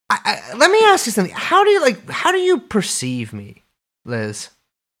let me ask you something. How do you perceive me, Liz?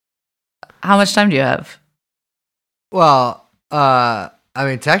 How much time do you have? Well, I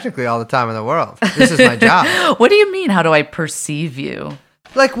mean, technically all the time in the world. This is my job. What do you mean? How do I perceive you?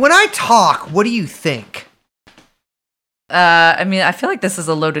 Like, when I talk, what do you think? I mean, I feel like this is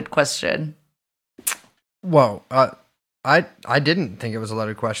a loaded question. Whoa. I didn't think it was a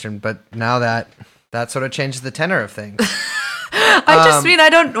loaded question, but now that sort of changes the tenor of things. I just mean,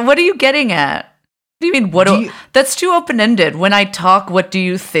 what are you getting at? What do you mean? That's too open-ended. When I talk, what do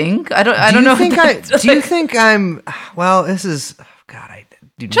you think? I don't know. Do you think I'm, well, this is, God, I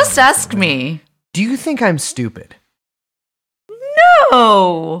do not just ask me. Do you think I'm stupid?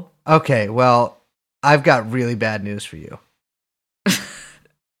 No. Okay, well, I've got really bad news for you.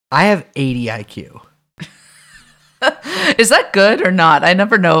 I have 80 IQ. Is that good or not? I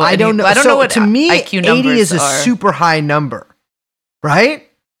never know. I don't know. I don't know what to me, IQ numbers 80 is a are. super high number, right?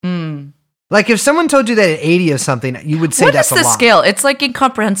 Like if someone told you that at 80 is something, you would say that's a lot. What is the scale? It's like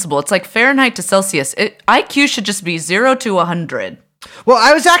incomprehensible. It's like Fahrenheit to Celsius. IQ should just be 0 to 100. Well,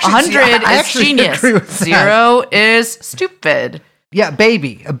 I was actually 100 is genius. 0 is stupid. Yeah,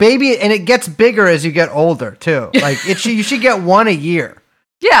 baby, a baby, and it gets bigger as you get older too. Like you should get one a year.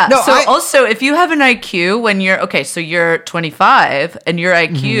 Yeah. No, so also, if you have an IQ when so you're 25, and your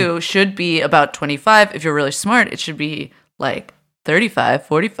IQ should be about 25. If you're really smart, it should be like 35,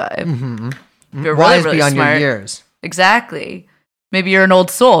 45. If you're Wise really beyond smart, your years. Exactly. Maybe you're an old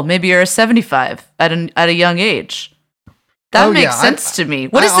soul. Maybe you're a 75 at a young age. That makes sense to me.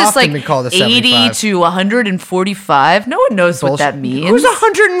 What is this, like 80 to 145? No one knows what that means. Who's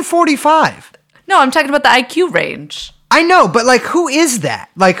 145? No, I'm talking about the IQ range. I know, but like, who is that?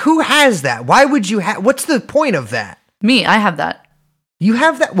 Like, who has that? Why would you have? What's the point of that? Me, I have that. You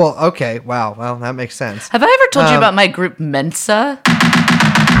have that? Well, okay. Wow. Well, that makes sense. Have I ever told you about my group Mensa? Jeffrey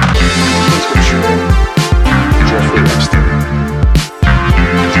Epstein.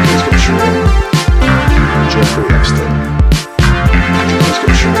 Jeffrey Epstein. Jeffrey Epstein.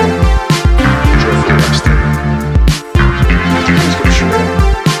 Jeffrey Epstein.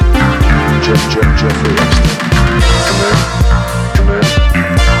 Come here.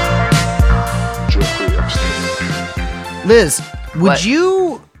 Jeffrey Epstein. Liz, would What?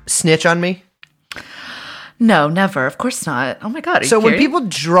 you snitch on me? No, never. Of course not. Oh my God. So when people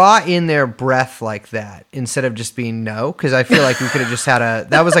draw in their breath like that, instead of just being no, because I feel like we could have just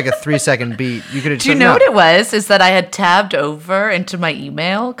had that was like a 3-second beat. You could have. Do you know what it was? Is that I had tabbed over into my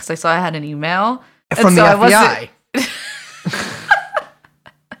email because I saw I had an email. From the FBI.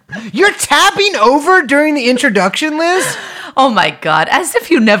 You're tabbing over during the introduction, Liz? Oh my God. As if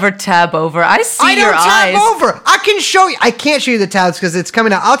you never tab over. I see your eyes. I don't tab over. I can show you. I can't show you the tabs because it's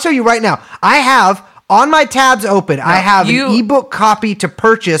coming out. I'll tell you right now. I have on my tabs open, I have an ebook copy to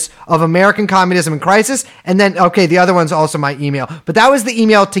purchase of American Communism in Crisis. And then, okay, the other one's also my email. But that was the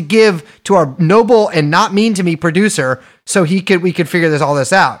email to give to our noble and not mean to me producer so we could figure all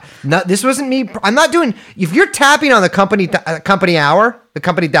this out. No, this wasn't me. I'm not doing, if you're tapping on the company hour, the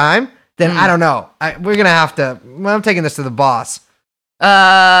company dime, then I don't know. We're going to have to, I'm taking this to the boss.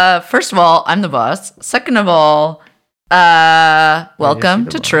 First of all, I'm the boss. Second of all, welcome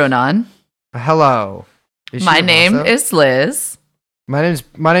to Tronon. Hello. My name is Liz. My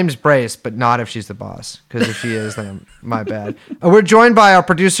name's Brace, but not if she's the boss. Because if she is, then my bad. We're joined by our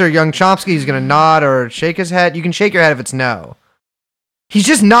producer, Young Chomsky. He's going to nod or shake his head. You can shake your head if it's no. He's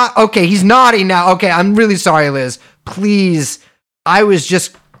just not. Okay, he's nodding now. Okay, I'm really sorry, Liz. Please. I was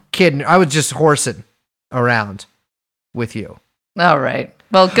just kidding. I was just horsing around with you. All right.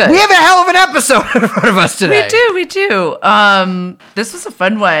 Well, good. We have a hell of an episode in front of us today. We do. This was a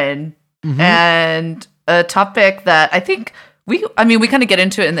fun one. And a topic that I think we kind of get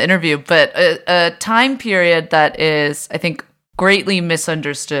into it in the interview, but a time period that is, I think, greatly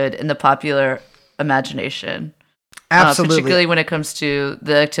misunderstood in the popular imagination. Absolutely. Particularly when it comes to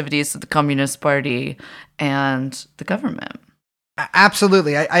the activities of the Communist Party and the government.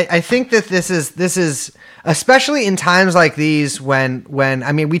 Absolutely. I think that this is especially in times like these when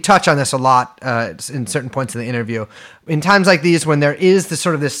I mean, we touch on this a lot in certain points of the interview. In times like these when there is this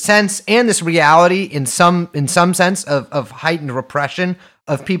sort of this sense and this reality in some sense of heightened repression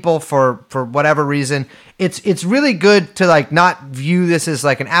of people for whatever reason, it's really good to like not view this as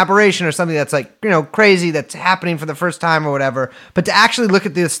like an aberration or something that's like, you know, crazy that's happening for the first time or whatever, but to actually look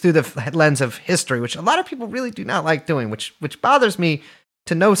at this through the lens of history, which a lot of people really do not like doing, which bothers me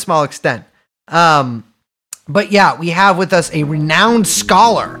to no small extent. But yeah, we have with us a renowned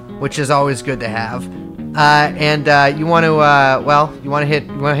scholar, which is always good to have. And you want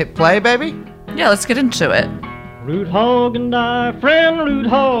to hit play, baby? Yeah, let's get into it. Root hog and I, friend root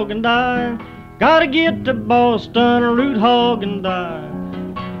hog and I, gotta get to Boston, root hog and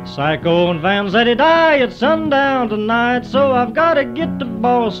I. Psycho and Vanzetti die at sundown tonight, so I've gotta get to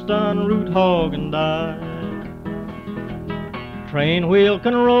Boston, root hog and I. Train wheel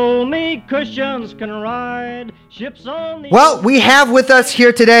can roll me, cushions can ride, ships on the... Well, we have with us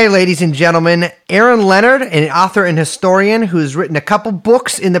here today, ladies and gentlemen, Aaron Leonard, an author and historian who's written a couple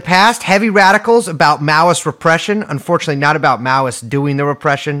books in the past, Heavy Radicals, about Maoist repression. Unfortunately, not about Maoists doing the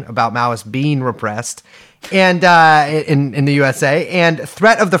repression, about Maoists being repressed, and in the USA, and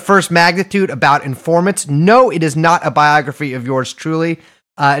Threat of the First Magnitude, about informants. No, it is not a biography of yours truly.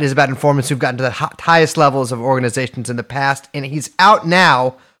 It is about informants who've gotten to the highest levels of organizations in the past, and he's out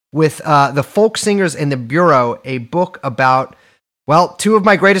now with The Folk Singers and the Bureau, a book about, well, two of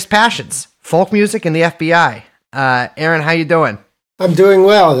my greatest passions, folk music and the FBI. Aaron, how you doing? I'm doing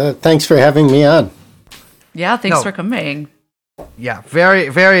well. Thanks for having me on. Yeah, thanks for coming. Yeah, very,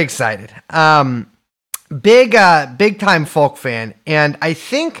 very excited. Big time folk fan, and I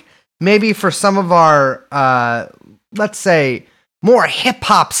think maybe for some of our, let's say, more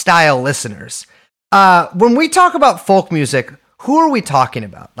hip-hop style listeners, when we talk about folk music, who are we talking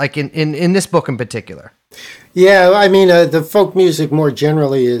about? Like in this book in particular? Yeah, I mean, the folk music more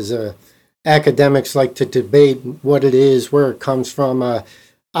generally is academics like to debate what it is, where it comes from.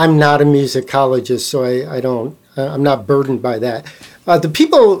 I'm not a musicologist, so I'm not burdened by that. The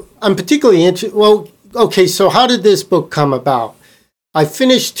people I'm particularly interested, well, okay, so how did this book come about? I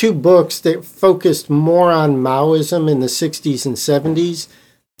finished two books that focused more on Maoism in the 60s and 70s,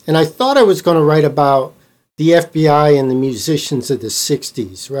 and I thought I was going to write about the FBI and the musicians of the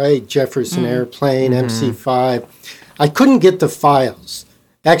 60s, right? Jefferson Airplane, MC5. I couldn't get the files.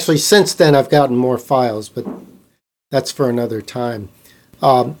 Actually, since then, I've gotten more files, but that's for another time.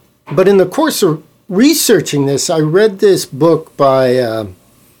 But in the course of researching this, I read this book by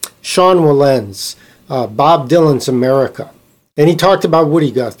Sean Wilentz, Bob Dylan's America. And he talked about Woody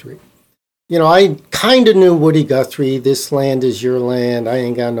Guthrie. You know, I kind of knew Woody Guthrie, this land is your land, I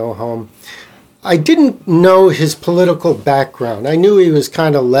ain't got no home. I didn't know his political background. I knew he was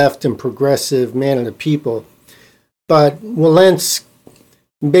kind of left and progressive, man of the people. But Wilentz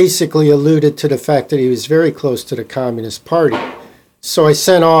basically alluded to the fact that he was very close to the Communist Party. So I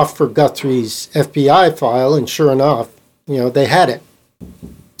sent off for Guthrie's FBI file, and sure enough, you know, they had it.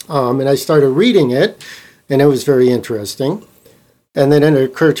 And I started reading it, and it was very interesting. And then it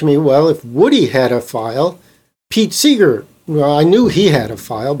occurred to me, well, if Woody had a file, Pete Seeger, well, I knew he had a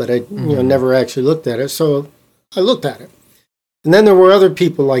file, but I never actually looked at it. So I looked at it. And then there were other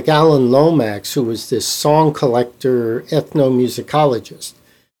people like Alan Lomax, who was this song collector, ethnomusicologist.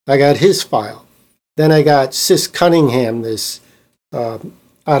 I got his file. Then I got Sis Cunningham, this out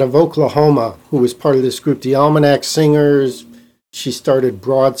of Oklahoma, who was part of this group, the Almanac Singers. She started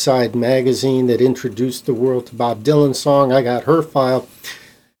Broadside magazine that introduced the world to Bob Dylan's song. I got her file.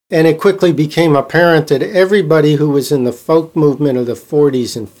 And it quickly became apparent that everybody who was in the folk movement of the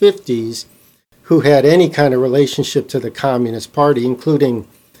 40s and 50s who had any kind of relationship to the Communist Party, including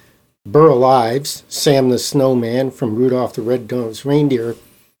Burl Ives, Sam the Snowman from Rudolph the Red-Nosed Reindeer,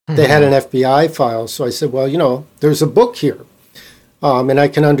 they had an FBI file. So I said, well, you know, there's a book here, and I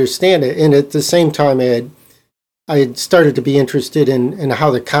can understand it. And at the same time, I had started to be interested in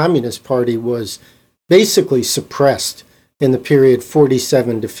how the Communist Party was basically suppressed in the period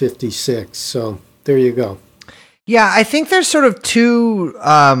 47 to 56. So there you go. Yeah, I think there's sort of two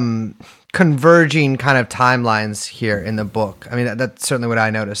converging kind of timelines here in the book. I mean, that's certainly what I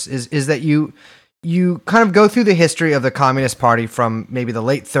noticed, is that you kind of go through the history of the Communist Party from maybe the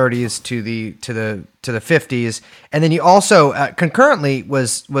late 30s to the 50s, and then you also concurrently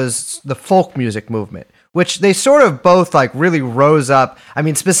was the folk music movement, which they sort of both like really rose up. I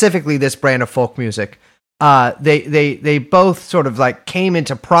mean, specifically this brand of folk music. They both sort of like came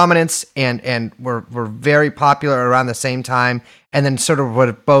into prominence and were very popular around the same time, and then sort of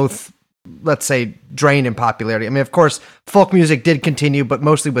would both, let's say, drain in popularity. I mean, of course, folk music did continue, but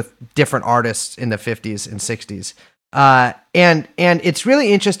mostly with different artists in the 50s and 60s. And it's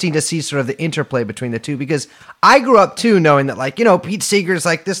really interesting to see sort of the interplay between the two, because I grew up too knowing that, like, you know, Pete Seeger's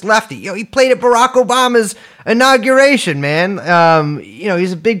like this lefty. You know, he played at Barack Obama's inauguration, man. You know,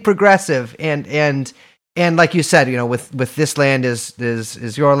 he's a big progressive, and like you said, you know, with this land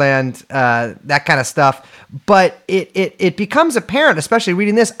is your land, that kind of stuff. But it becomes apparent, especially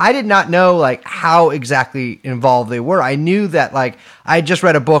reading this. I did not know like how exactly involved they were. I knew that, like, I just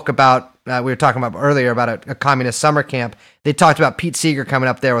read a book about, we were talking about earlier about a communist summer camp. They talked about Pete Seeger coming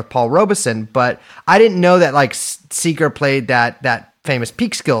up there with Paul Robeson, but I didn't know that like Seeger played that famous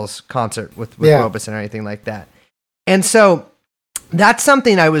Peekskills concert with Robeson or anything like that. And so that's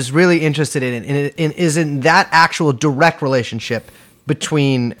something I was really interested in that actual direct relationship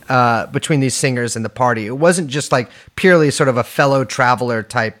between these singers and the party. It wasn't just like purely sort of a fellow traveler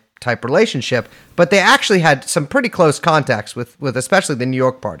type relationship, but they actually had some pretty close contacts with especially the New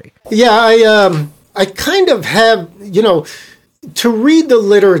York party. Yeah, I kind of have, to read the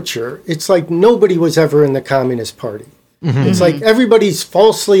literature, it's like nobody was ever in the Communist Party. Mm-hmm. It's like everybody's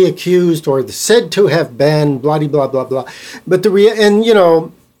falsely accused or said to have been, blah, blah, blah, blah. But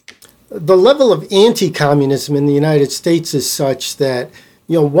the level of anti-communism in the United States is such that,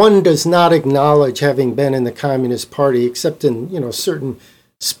 one does not acknowledge having been in the Communist Party except in, certain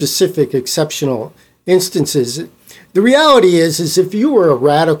specific exceptional instances. The reality is if you were a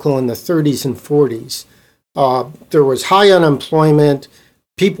radical in the 30s and 40s, there was high unemployment,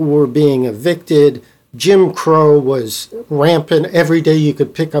 people were being evicted, Jim Crow was rampant. Every day you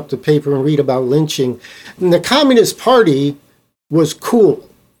could pick up the paper and read about lynching. And the Communist Party was cool.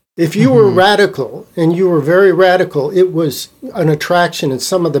 If you were radical, and you were very radical, it was an attraction, and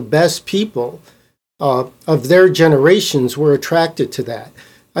some of the best people of their generations were attracted to that.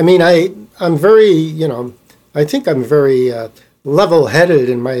 I mean, I'm very, I think I'm very level-headed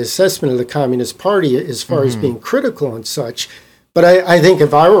in my assessment of the Communist Party as far as being critical and such. But I think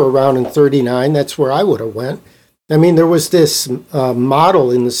if I were around in 39, that's where I would have went. I mean, there was this model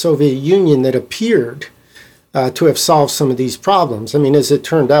in the Soviet Union that appeared to have solved some of these problems. I mean, as it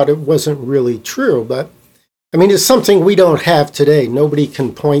turned out, it wasn't really true. But, I mean, it's something we don't have today. Nobody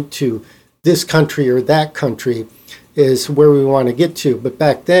can point to this country or that country is where we want to get to. But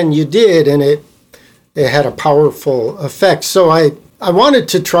back then you did, and it had a powerful effect. So I wanted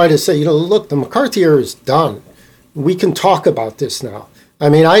to try to say, look, the McCarthy era is done. We can talk about this now. I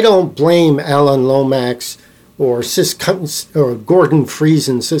mean, I don't blame Alan Lomax or Gordon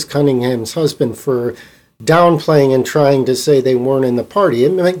Friesen, Sis Cunningham's husband, for downplaying and trying to say they weren't in the party.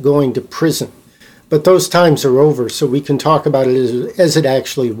 It meant going to prison. But those times are over, so we can talk about it as it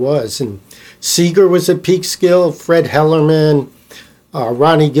actually was. And Seeger was at peak skill, Fred Hellerman,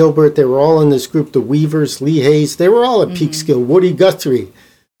 Ronnie Gilbert, they were all in this group, the Weavers, Lee Hayes, they were all at peak skill. Woody Guthrie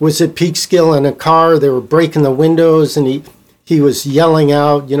was at peak skill in a car. They were breaking the windows, and he was yelling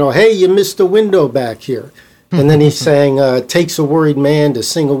out, hey, you missed a window back here. And then he sang, takes a worried man to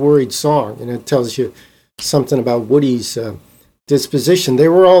sing a worried song. And it tells you something about Woody's disposition. They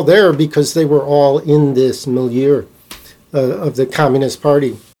were all there because they were all in this milieu of the Communist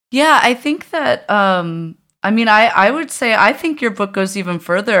Party. Yeah, I think that, I would say I think your book goes even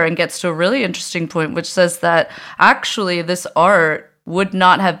further and gets to a really interesting point, which says that actually this art would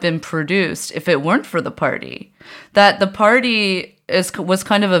not have been produced if it weren't for the party. That the party was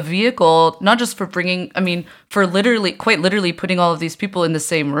kind of a vehicle, not just for for quite literally putting all of these people in the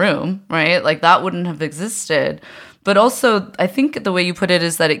same room, right? Like that wouldn't have existed. But also, I think the way you put it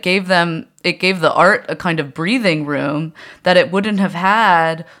is that it gave the art a kind of breathing room that it wouldn't have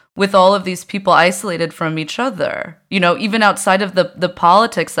had with all of these people isolated from each other, even outside of the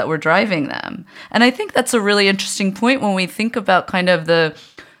politics that were driving them. And I think that's a really interesting point when we think about kind of the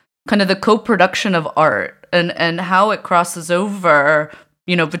co-production of art and how it crosses over,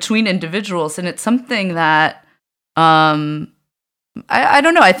 between individuals. And it's something that, I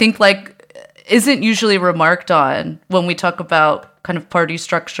don't know, I think isn't usually remarked on when we talk about kind of party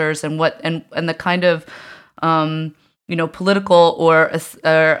structures and the kind of, political or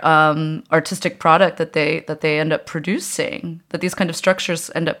artistic product that they end up producing, that these kind of structures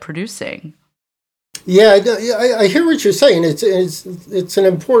end up producing. Yeah, I hear what you're saying. It's an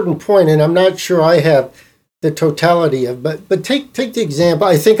important point, and I'm not sure I have the totality of. But take the example.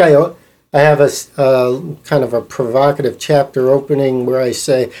 I think I have a kind of a provocative chapter opening where I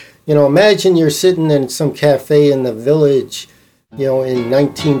say, imagine you're sitting in some cafe in the Village, in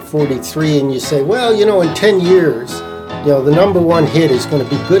 1943, and you say, well, in 10 years. The number one hit is going to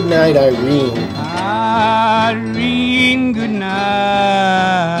be Goodnight, Irene. Irene,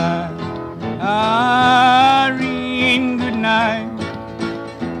 goodnight. Irene, goodnight.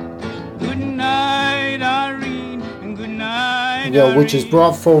 Goodnight, Irene, and goodnight. Which is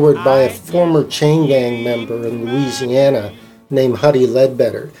brought forward by a former chain gang member in Louisiana named Huddy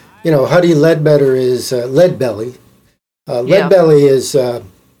Ledbetter. Huddy Ledbetter is Leadbelly. Leadbelly is...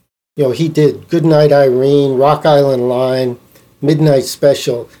 he did Goodnight Irene, Rock Island Line, Midnight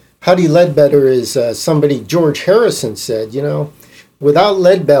Special. Huddy Ledbetter is somebody George Harrison said, without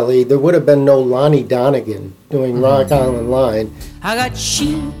Leadbelly, there would have been no Lonnie Donegan doing Rock Island Line. I got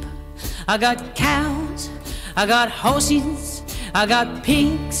sheep, I got cows, I got horses, I got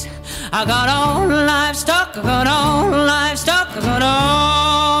pigs, I got all livestock, I got all livestock, I got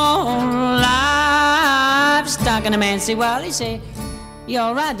all livestock. can a man say, well, he say, you're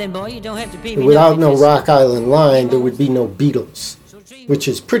all right then, boy, you don't have to pay me Without nothing, no 'cause Rock Island Line, there would be no Beatles, which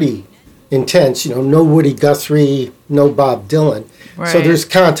is pretty intense. No Woody Guthrie, no Bob Dylan. So Right. there's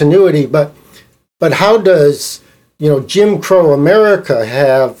continuity, but how does Jim Crow America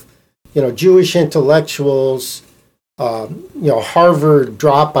have Jewish intellectuals, Harvard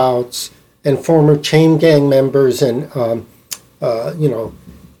dropouts, and former chain gang members, and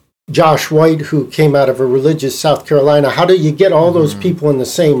Josh White, who came out of a religious South Carolina? How do you get all those people in the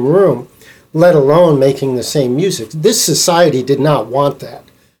same room, let alone making the same music? This society did not want that.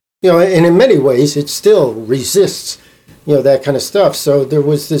 And in many ways, it still resists, that kind of stuff. So there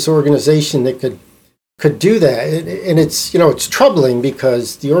was this organization that could do that, and it's troubling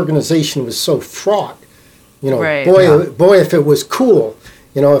because the organization was so fraught. Right. Boy, if it was cool,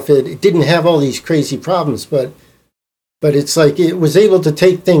 if it didn't have all these crazy problems, but it's like it was able to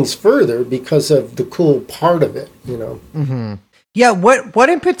take things further because of the cool part of it. Yeah, what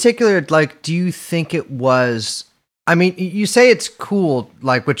in particular, like, do you think it was? I mean, you say it's cool,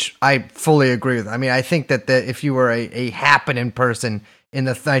 like, which I fully agree with. I mean, I think that if you were a happening person in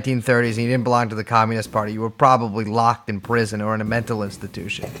the 1930s and you didn't belong to the Communist Party, you were probably locked in prison or in a mental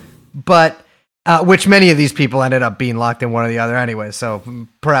institution. But which many of these people ended up being locked in one or the other anyway, so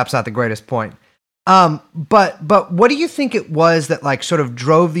perhaps not the greatest point. But what do you think it was that like sort of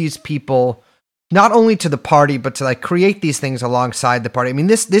drove these people not only to the party, but to like create these things alongside the party? I mean,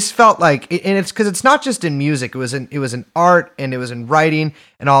 this felt like, and it's because it's not just in music. It was in art, and it was in writing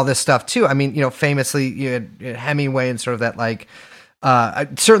and all this stuff too. I mean, famously, you had Hemingway and sort of that like,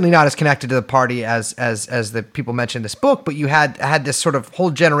 certainly not as connected to the party as the people mentioned in this book, but you had this sort of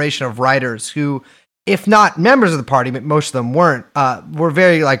whole generation of writers who, if not members of the party, but most of them weren't, were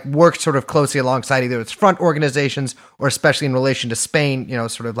very like worked sort of closely alongside either its front organizations or especially in relation to Spain,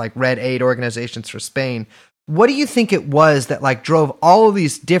 sort of like Red Aid organizations for Spain. What do you think it was that like drove all of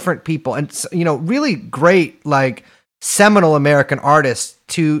these different people and, really great, like seminal American artists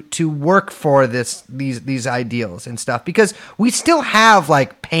to work for these ideals and stuff? Because we still have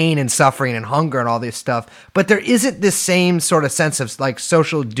like pain and suffering and hunger and all this stuff, but there isn't this same sort of sense of like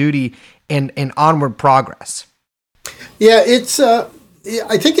social duty and onward progress. Yeah, it's. I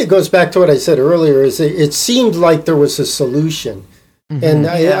think it goes back to what I said earlier. Is it seemed like there was a solution, and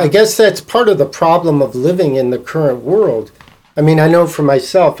I guess that's part of the problem of living in the current world. I mean, I know for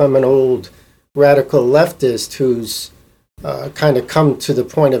myself, I'm an old radical leftist who's kind of come to the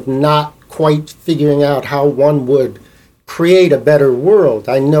point of not quite figuring out how one would create a better world.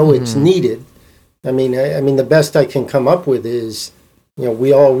 I know it's needed. I mean, the best I can come up with is,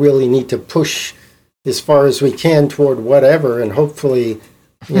 we all really need to push as far as we can toward whatever, and hopefully,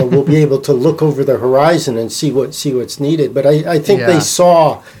 we'll be able to look over the horizon and see what's needed. But I think they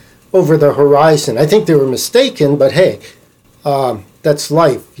saw over the horizon. I think they were mistaken, but hey, that's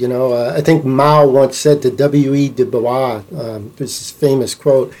life. I think Mao once said to W.E. Du Bois, this is a famous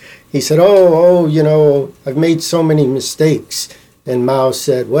quote. He said, I've made so many mistakes. And Mao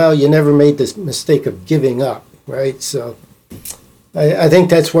said, well, you never made this mistake of giving up, right? So I think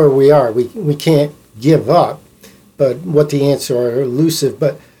that's where we are. We can't give up, but what the answer are elusive.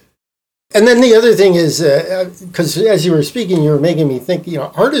 And then the other thing is, because as you were speaking, you were making me think,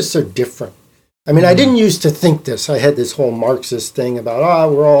 artists are different. I mean, I didn't used to think this. I had this whole Marxist thing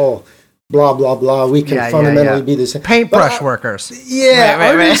about, we're all blah, blah, blah. We can fundamentally be the same. Paintbrush workers.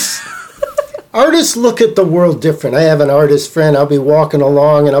 Yeah, Right. Artists look at the world different. I have an artist friend. I'll be walking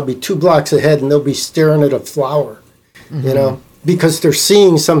along and I'll be 2 blocks ahead and they'll be staring at a flower, because they're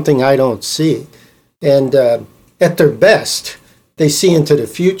seeing something I don't see. And at their best, they see into the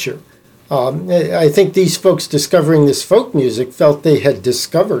future. I think these folks discovering this folk music felt they had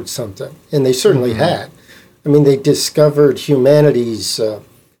discovered something, and they certainly had. I mean, they discovered humanity's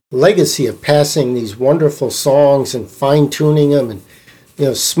legacy of passing these wonderful songs and fine-tuning them and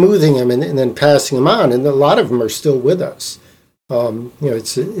smoothing them and then passing them on, and a lot of them are still with us.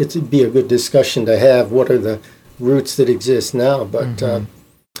 It'd be a good discussion to have. What are the roots that exist now? But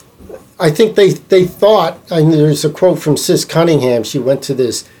I think they thought. I mean, there's a quote from Sis Cunningham. She went to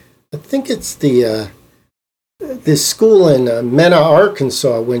this. I think it's this school in Mena,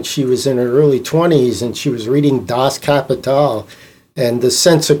 Arkansas, when she was in her early 20s, and she was reading Das Kapital, and the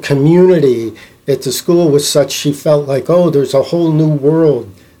sense of community at the school was such she felt like, there's a whole new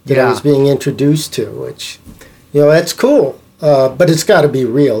world that I was being introduced to, which, that's cool, but it's got to be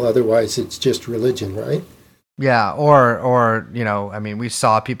real, otherwise it's just religion, right? Yeah, or I mean, we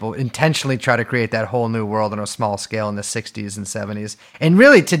saw people intentionally try to create that whole new world on a small scale in the 60s and 70s, and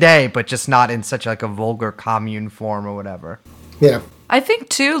really today, but just not in such like a vulgar commune form or whatever. Yeah. I think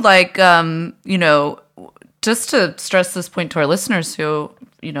too, like, just to stress this point to our listeners who,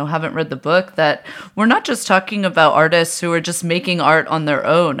 haven't read the book, that we're not just talking about artists who are just making art on their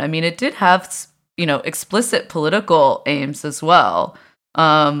own. I mean, it did have, explicit political aims as well,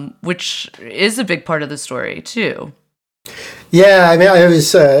 which is a big part of the story too. Yeah, I mean,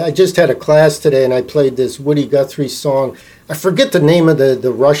 I just had a class today, and I played this Woody Guthrie song. I forget the name of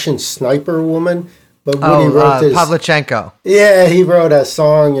the Russian sniper woman, but Woody wrote this. Pavlichenko. Yeah, he wrote a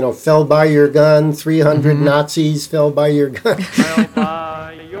song, fell by your gun, 300 Nazis fell by your gun. Fell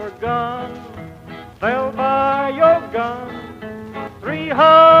by your gun, fell by your gun,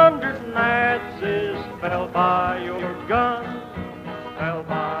 300 Nazis fell by your gun.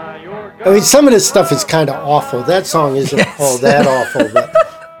 I mean, some of this stuff is kind of awful. That song isn't all that awful,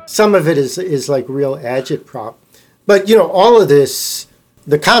 but some of it is like real agitprop. But, all of this,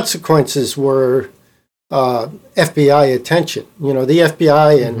 the consequences were FBI attention. The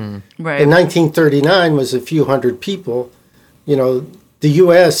FBI in 1939 was a few hundred people. The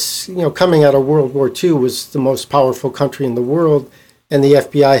U.S., coming out of World War II, was the most powerful country in the world, and the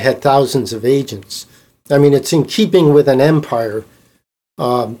FBI had thousands of agents. I mean, it's in keeping with an empire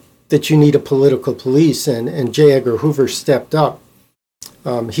that you need a political police, and J. Edgar Hoover stepped up.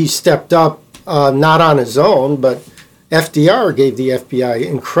 He stepped up not on his own, but FDR gave the FBI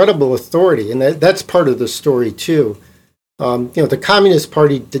incredible authority, and that's part of the story too. The Communist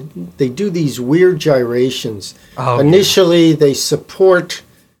Party, they do these weird gyrations. Initially, they support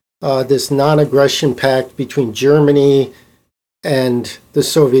this non-aggression pact between Germany and the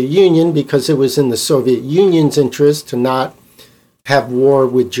Soviet Union because it was in the Soviet Union's interest to not have war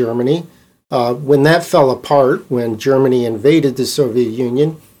with Germany. When that fell apart, when Germany invaded the Soviet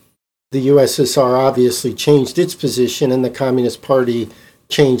Union, the USSR obviously changed its position, and the Communist Party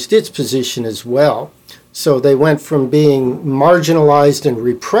changed its position as well. So they went from being marginalized and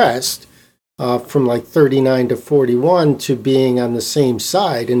repressed from like 39 to 41 to being on the same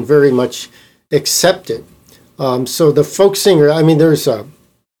side and very much accepted. So the folk singer, I mean, there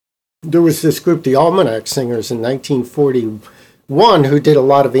was this group, the Almanac Singers, in 1941, who did a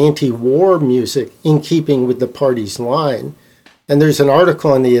lot of anti-war music in keeping with the party's line. And there's an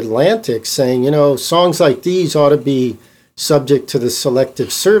article in The Atlantic saying, songs like these ought to be subject to the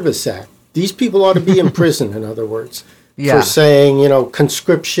Selective Service Act. These people ought to be in prison, in other words, for saying,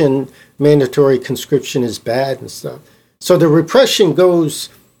 conscription, mandatory conscription is bad and stuff. So the repression goes,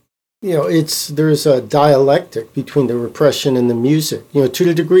 there's a dialectic between the repression and the music. To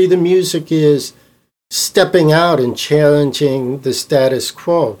the degree the music is stepping out and challenging the status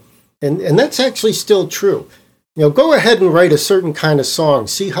quo. And that's actually still true. Go ahead and write a certain kind of song.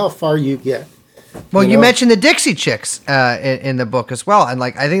 See how far you get. Well, you mentioned the Dixie Chicks in the book as well. And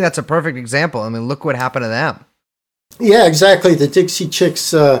I think that's a perfect example. I mean, look what happened to them. Yeah, exactly. The Dixie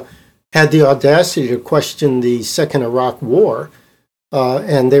Chicks had the audacity to question the Second Iraq War.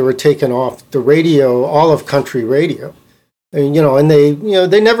 And they were taken off the radio, all of country radio. And, and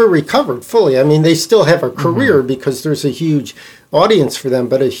they never recovered fully. I mean, they still have a career because there's a huge audience for them,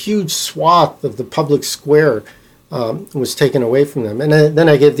 but a huge swath of the public square was taken away from them. And then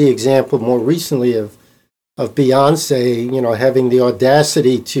I gave the example more recently of Beyonce, having the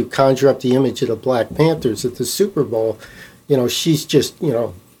audacity to conjure up the image of the Black Panthers at the Super Bowl. She's just,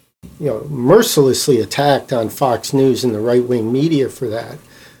 mercilessly attacked on Fox News and the right-wing media for that.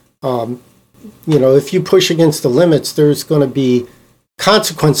 If you push against the limits, there's going to be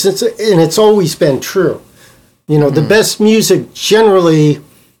consequences, and it's always been true. The best music generally,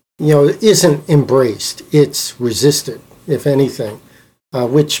 isn't embraced. It's resisted, if anything,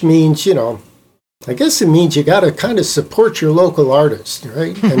 which means, I guess it means you got to kind of support your local artists,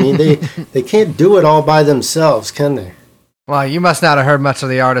 right? I mean, they can't do it all by themselves, can they? Well, you must not have heard much of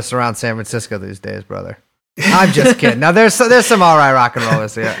the artists around San Francisco these days, brother. I'm just kidding. Now, there's some all right rock and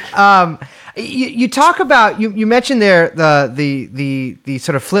rollers here. You talk about you mentioned there the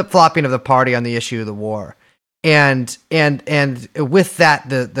sort of flip flopping of the party on the issue of the war, and with that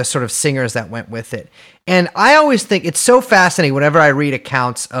the sort of singers that went with it. And I always think it's so fascinating whenever I read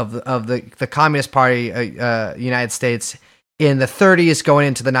accounts of the Communist Party, United States in the 30s going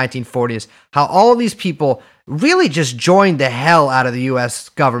into the 1940s, how all of these people really just joined the hell out of the U.S.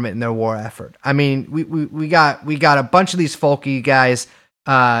 government in their war effort. I mean, we got a bunch of these folky guys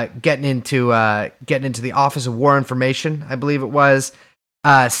getting into the Office of War Information, I believe it was.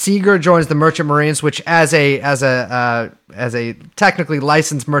 Seeger joins the Merchant Marines, which as a technically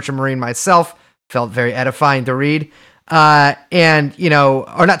licensed Merchant Marine myself, felt very edifying to read. Or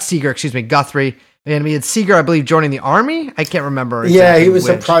not Seeger, excuse me, Guthrie. And we had Seeger, I believe, joining the Army. I can't remember exactly. Yeah, he was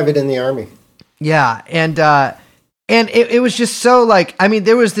a private in the Army. Yeah, and And it was just so like, I mean,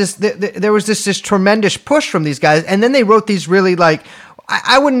 there was this tremendous push from these guys. And then they wrote these really like,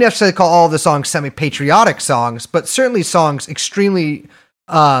 I wouldn't necessarily call all the songs semi-patriotic songs, but certainly songs extremely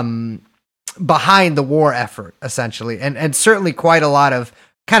behind the war effort, essentially. And certainly quite a lot of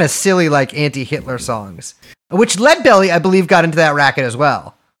kind of silly, like anti-Hitler songs, which Leadbelly, I believe, got into that racket as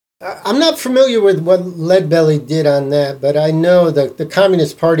well. I'm not familiar with what Leadbelly did on that, but I know that the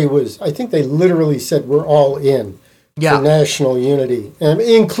Communist Party was, I think they literally said, we're all in for national unity,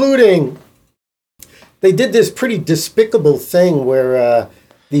 including, they did this pretty despicable thing where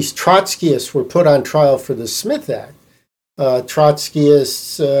these Trotskyists were put on trial for the Smith Act.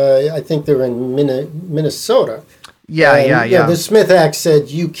 Trotskyists, I think they're in Minnesota. Yeah. The Smith Act said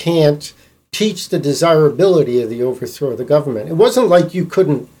you can't teach the desirability of the overthrow of the government. It wasn't like you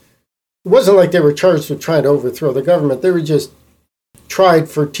couldn't, it wasn't like they were charged with trying to overthrow the government. They were just tried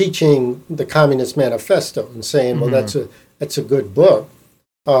for teaching the Communist Manifesto and saying, well, that's a good book.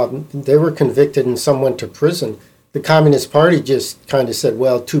 They were convicted and some went to prison. The Communist Party just kind of said,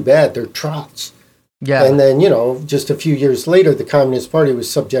 well, too bad, they're trots. Yeah. And then, just a few years later, the Communist Party was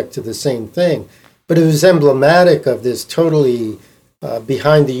subject to the same thing. But it was emblematic of this totally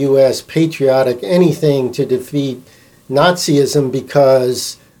behind the U.S., patriotic, anything to defeat Nazism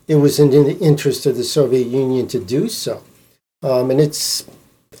because it was in the interest of the Soviet Union to do so. And it's,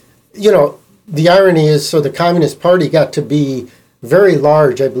 the irony is, so the Communist Party got to be very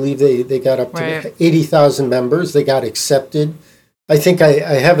large. I believe they got up to 80,000 members. They got accepted. I think I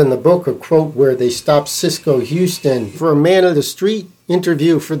have in the book a quote where they stopped Cisco Houston for a man of the street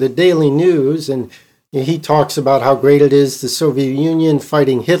interview for the Daily News, and he talks about how great it is the Soviet Union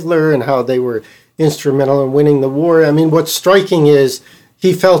fighting Hitler and how they were instrumental in winning the war. I mean, what's striking is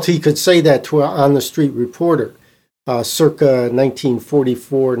he felt he could say that to an on-the-street reporter circa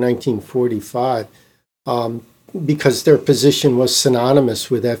 1944, 1945, because their position was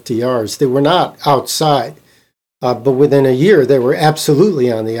synonymous with FDR's. They were not outside. But within a year, they were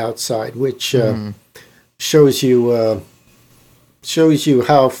absolutely on the outside, which shows you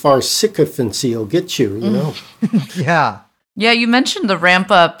how far sycophancy will get you, Yeah. Yeah, you mentioned the ramp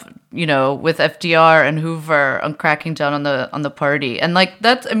up, with FDR and Hoover on cracking down on the party. And like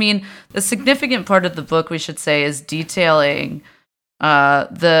that's, I mean, the significant part of the book, we should say, is detailing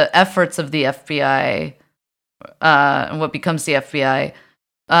the efforts of the FBI and what becomes the FBI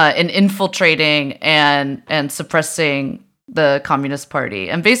in infiltrating and suppressing the Communist Party,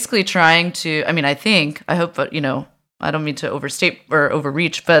 and basically trying to, I hope, I don't mean to overstate or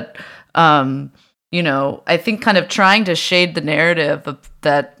overreach, but, I think kind of trying to shade the narrative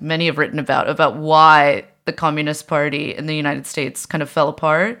that many have written about why the Communist Party in the United States kind of fell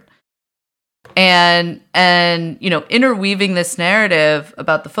apart. And interweaving this narrative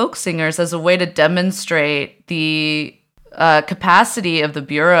about the folk singers as a way to demonstrate the capacity of the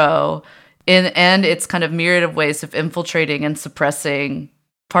Bureau and its kind of myriad of ways of infiltrating and suppressing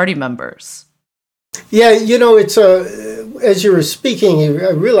party members. Yeah, it's as you were speaking,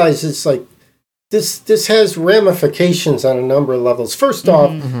 I realized it's like this has ramifications on a number of levels. First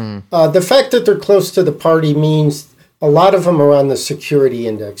off, the fact that they're close to the party means a lot of them are on the security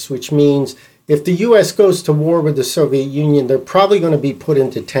index, which means if the U.S. goes to war with the Soviet Union, they're probably going to be put in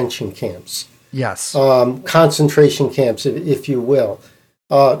detention camps. Yes. Concentration camps, if you will.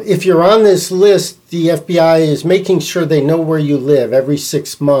 If you're on this list, the FBI is making sure they know where you live every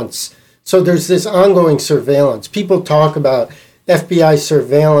 6 months. So there's this ongoing surveillance. People talk about FBI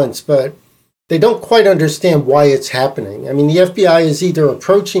surveillance, but they don't quite understand why it's happening. I mean, the FBI is either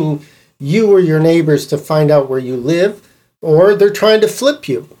approaching you or your neighbors to find out where you live, or they're trying to flip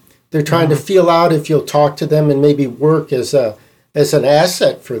you. They're trying to feel out if you'll talk to them and maybe work as an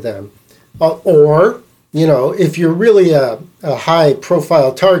asset for them. Or, if you're really a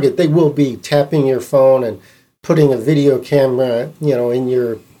high-profile target, they will be tapping your phone and putting a video camera,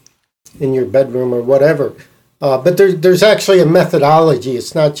 in your bedroom or whatever. But there's actually a methodology.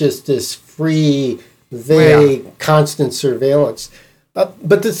 It's not just this free, vague, constant surveillance.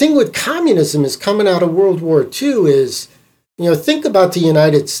 But the thing with communism is coming out of World War II is, think about the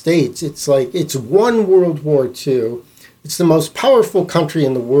United States. It's like it's won World War II. It's the most powerful country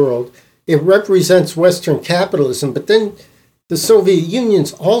in the world. It represents Western capitalism, but then the Soviet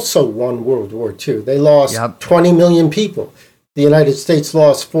Union's also won World War II. They lost 20 million people. The United States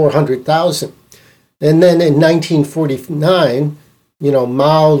lost 400,000. And then in 1949,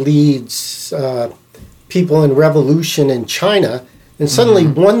 Mao leads people in revolution in China, and suddenly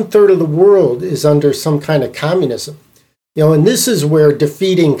 1/3 of the world is under some kind of communism. And this is where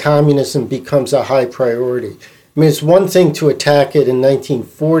defeating communism becomes a high priority. I mean, it's one thing to attack it in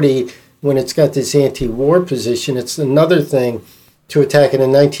 1940 when it's got this anti-war position. It's another thing to attack it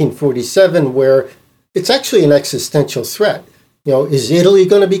in 1947, where it's actually an existential threat. Is Italy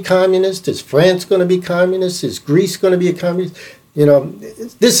going to be communist? Is France going to be communist? Is Greece going to be a communist?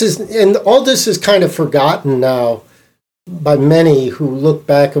 And all this is kind of forgotten now by many who look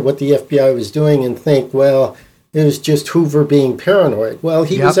back at what the FBI was doing and think, well, it was just Hoover being paranoid. Well,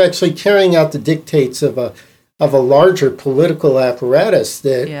 he was actually carrying out the dictates of a larger political apparatus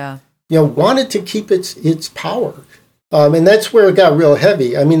that wanted to keep its power. And that's where it got real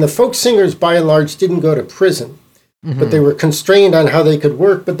heavy. I mean, the folk singers, by and large, didn't go to prison, but they were constrained on how they could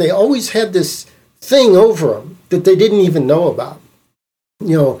work. But they always had this thing over them that they didn't even know about.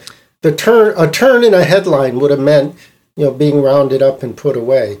 A turn in a headline would have meant, being rounded up and put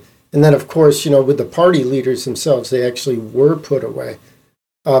away. And then, of course, with the party leaders themselves, they actually were put away.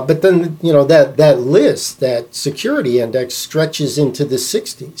 But then, that list, that security index, stretches into the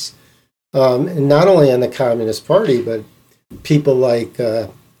 60s. And not only on the Communist Party, but people like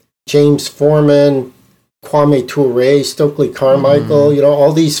James Foreman, Kwame Ture, Stokely Carmichael,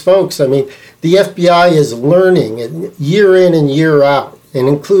 all these folks. I mean, the FBI is learning year in and year out, and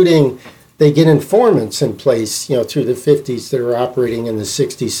including they get informants in place, through the 50s that are operating in the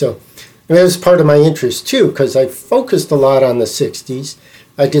 60s. So that was part of my interest, too, because I focused a lot on the 60s.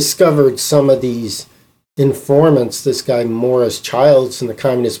 I discovered some of these informants, this guy Morris Childs in the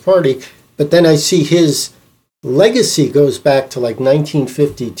Communist Party, but then I see his legacy goes back to like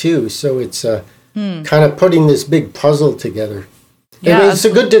 1952. So it's kind of putting this big puzzle together. Yeah, I mean, it's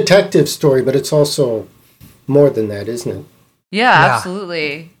a good detective story, but it's also more than that, isn't it? Yeah,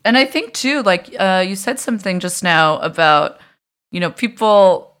 absolutely. And I think too, like you said something just now about,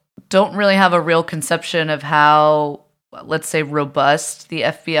 people don't really have a real conception of how, let's say, robust the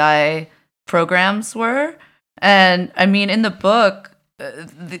FBI programs were. And I mean, in the book,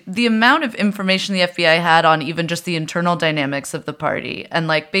 the amount of information the FBI had on even just the internal dynamics of the party and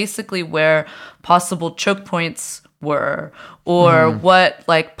like basically where possible choke points were or what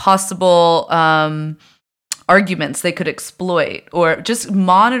like possible arguments they could exploit or just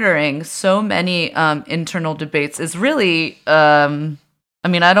monitoring so many internal debates is really, I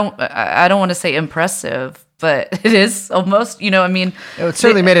mean, I don't want to say impressive, but it is almost, it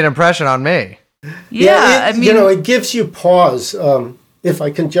certainly made an impression on me. Yeah, it gives you pause. If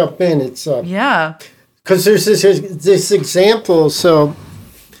I can jump in, it's because there's this example. So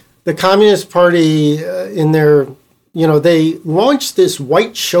the Communist Party in their, they launched this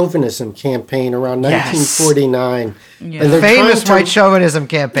white chauvinism campaign around 1949. Yeah. And the famous white chauvinism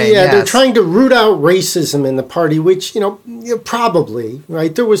campaign. Yeah, they're trying to root out racism in the party, which, probably,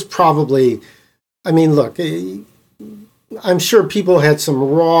 right? There was probably, I mean, look, I'm sure people had some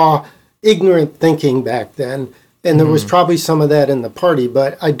raw, ignorant thinking back then. And there was probably some of that in the party,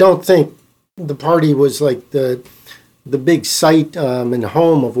 but I don't think the party was like the big site and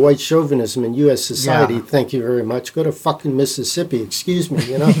home of white chauvinism in U.S. society. Yeah. Thank you very much. Go to fucking Mississippi, excuse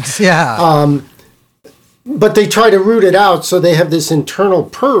me, But they try to root it out, so they have this internal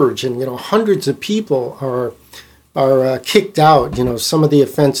purge, and hundreds of people are kicked out. Some of the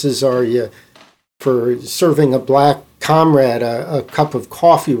offenses are for serving a black comrade a cup of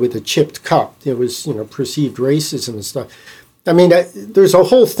coffee with a chipped cup. It was, perceived racism and stuff. I mean, there's a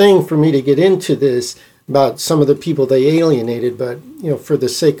whole thing for me to get into this about some of the people they alienated, but, for the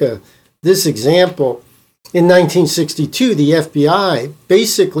sake of this example, in 1962, the FBI,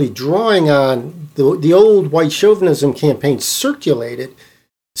 basically drawing on the old white chauvinism campaign, circulated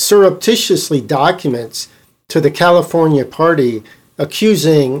surreptitiously documents to the California Party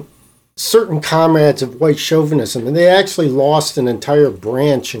accusing certain comrades of white chauvinism, and they actually lost an entire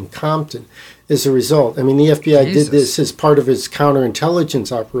branch in Compton as a result. I mean, the FBI did this as part of its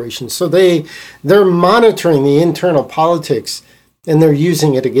counterintelligence operation. So they're monitoring the internal politics, and they're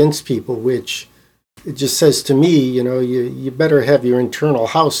using it against people, which it just says to me, you better have your internal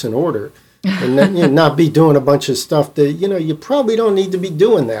house in order and not be doing a bunch of stuff that, you probably don't need to be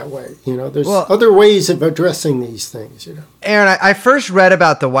doing that way. There's other ways of addressing these things, Aaron, I first read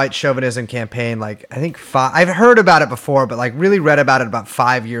about the white chauvinism campaign, like, I think I've heard about it before, but like really read about it about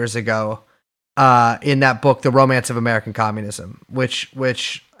 5 years ago in that book, The Romance of American Communism, which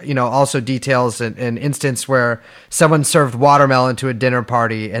also details an instance where someone served watermelon to a dinner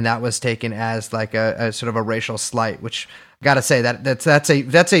party, and that was taken as like a sort of a racial slight, which gotta say that's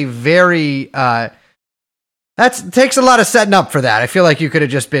a very takes a lot of setting up for that. I feel like you could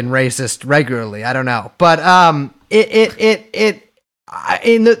have just been racist regularly. I don't know, but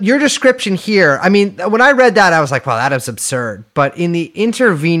your description here, I mean, when I read that, I was like, wow, that is absurd. But in the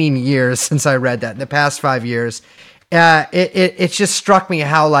intervening years since I read that, in the past 5 years, it just struck me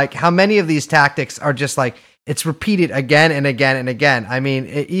how many of these tactics are just like, it's repeated again and again and again. I mean,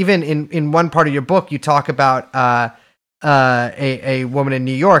 even in one part of your book, you talk about a woman in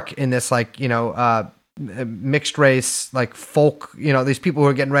New York in this, like, mixed race, like folk, these people who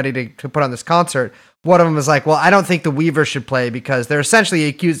are getting ready to put on this concert. One of them is like, well, I don't think the Weavers should play because they're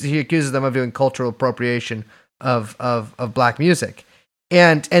essentially he accuses them of doing cultural appropriation of black music.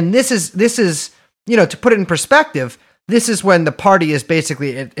 And this is, to put it in perspective, this is when the party is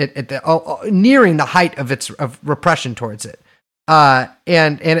basically nearing the height of repression towards it. And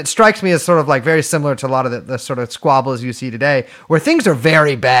it strikes me as sort of like very similar to a lot of the sort of squabbles you see today, where things are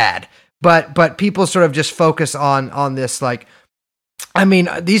very bad, but people sort of just focus on this, like, I mean,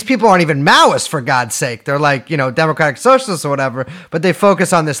 these people aren't even Maoists, for God's sake. They're like, democratic socialists or whatever, but they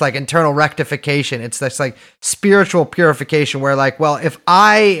focus on this like internal rectification. It's this like spiritual purification where, like, well, if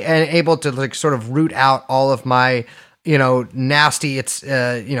I am able to like sort of root out all of my, nasty,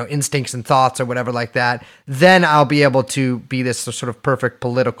 instincts and thoughts or whatever like that, then I'll be able to be this sort of perfect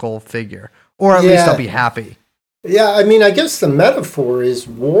political figure, or at least I'll be happy. Yeah, I mean, I guess the metaphor is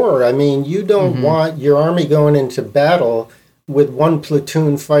war. I mean, you don't want your army going into battle with one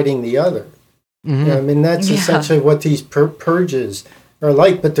platoon fighting the other. I mean, that's essentially what these purges are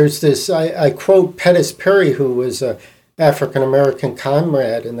like. But there's this, I quote Pettis Perry, who was an African-American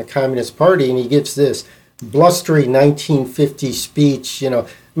comrade in the Communist Party, and he gives this blustery 1950 speech. I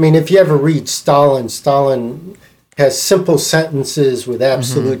mean, if you ever read Stalin has simple sentences with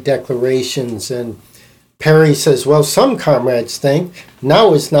absolute declarations, and Perry says, well, some comrades think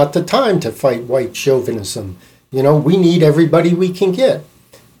now is not the time to fight white chauvinism. We need everybody we can get.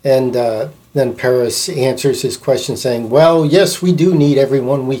 And then Paris answers his question saying, well, yes, we do need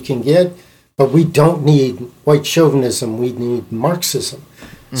everyone we can get, but we don't need white chauvinism. We need Marxism.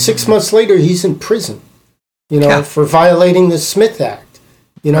 6 months later, he's in prison, for violating the Smith Act.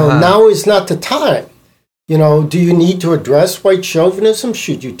 Now is not the time. Do you need to address white chauvinism?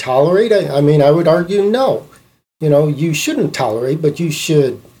 Should you tolerate it? I mean, I would argue no. You shouldn't tolerate, but you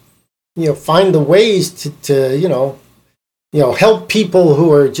should find the ways to help people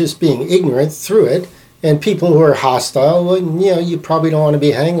who are just being ignorant through it, and people who are hostile. Well, you probably don't want to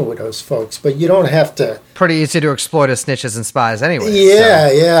be hanging with those folks, but you don't have to. Pretty easy to exploit as snitches and spies anyway.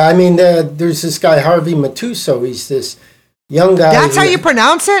 Yeah. I mean, there's this guy, Harvey Matusow. He's this young guy. That's how you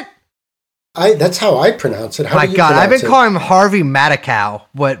pronounce it? That's how I pronounce it. My God, I've been calling him Harvey Matusow,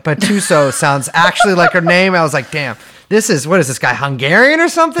 but Matusow sounds actually like her name. I was like, damn. What is this guy, Hungarian or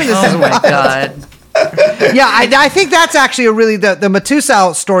something? Oh my God. Yeah, I think that's actually the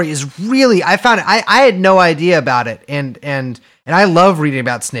Matusow story is really, I found it, I had no idea about it, and I love reading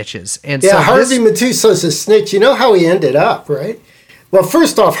about snitches. And yeah, so Harvey Matusow's a snitch. You know how he ended up, right? Well,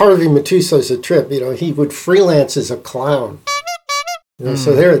 first off, Harvey Matusow's a trip. He would freelance as a clown.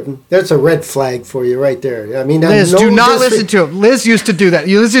 So there's a red flag for you right there. I mean, Liz, do not listen to him. Liz used to do that.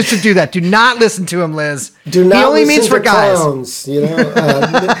 Liz used to do that. Do not listen to him, Liz. Do not. He only listen means to for guys. Clowns,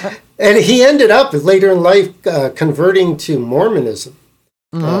 and he ended up later in life converting to Mormonism.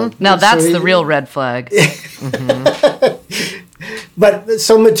 Now that's the real red flag. But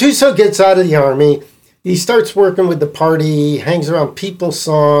so Matusow gets out of the army. He starts working with the party. He hangs around people's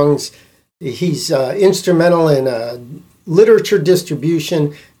songs. He's instrumental in literature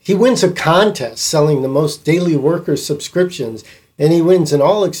distribution. He wins a contest selling the most daily worker subscriptions, and he wins an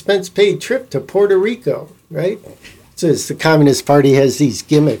all-expense-paid trip to Puerto Rico, right? So the Communist Party has these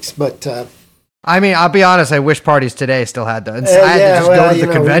gimmicks, but... I mean, I'll be honest, I wish parties today still had those. I had to just go to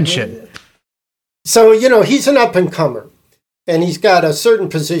the convention. So, he's an up-and-comer, and he's got a certain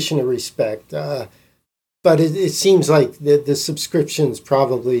position of respect, but it seems like the subscriptions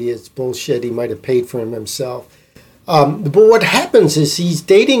probably is bullshit. He might have paid for them himself. But what happens is he's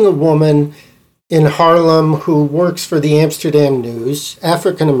dating a woman in Harlem who works for the Amsterdam News,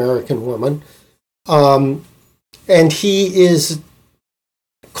 African-American woman, and he is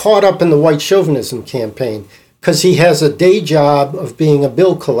caught up in the white chauvinism campaign because he has a day job of being a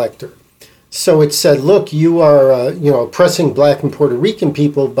bill collector. So it said, look, you are oppressing black and Puerto Rican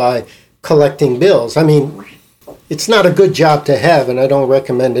people by collecting bills. I mean, it's not a good job to have, and I don't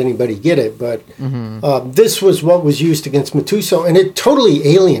recommend anybody get it, but this was what was used against Matusow, and it totally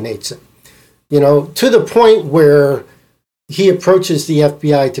alienates him, to the point where he approaches the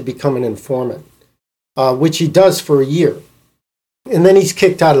FBI to become an informant, which he does for a year. And then he's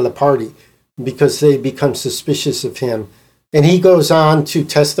kicked out of the party because they become suspicious of him. And he goes on to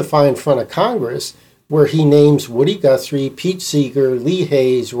testify in front of Congress, where he names Woody Guthrie, Pete Seeger, Lee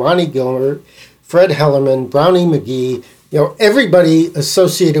Hayes, Ronnie Gilbert, Fred Hellerman, Brownie McGee, everybody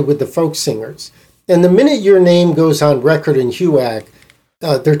associated with the folk singers. And the minute your name goes on record in HUAC,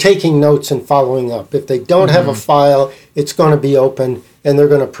 they're taking notes and following up. If they don't have a file, it's going to be open, and they're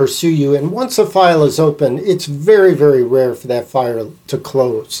going to pursue you. And once a file is open, it's very, very rare for that file to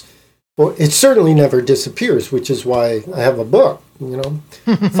close. Well, it certainly never disappears, which is why I have a book.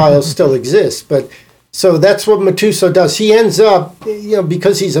 Files still exist. But so that's what Matusow does. He ends up,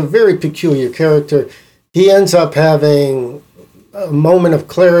 because he's a very peculiar character, he ends up having a moment of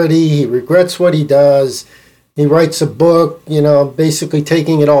clarity. He regrets what he does. He writes a book, basically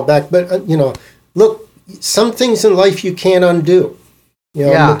taking it all back. But, look, some things in life you can't undo.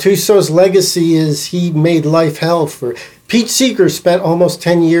 Matusow's legacy is he made life hell for... Pete Seeger spent almost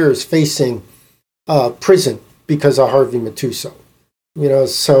 10 years facing prison because of Harvey Matusow.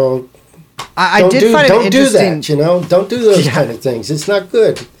 So I did find it don't do interesting. that, don't do those kind of things. It's not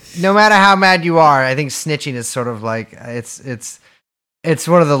good. No matter how mad you are, I think snitching is sort of like it's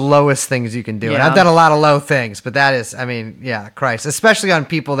one of the lowest things you can do. And Yeah. I've done a lot of low things, but that is, Christ, especially on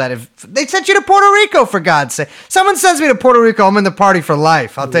people they sent you to Puerto Rico, for God's sake. Someone sends me to Puerto Rico, I'm in the party for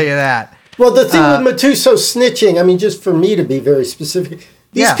life. I'll tell you that. Well, the thing with Matusow snitching, just for me to be very specific,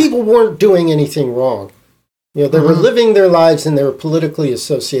 these people weren't doing anything wrong. They were living their lives and they were politically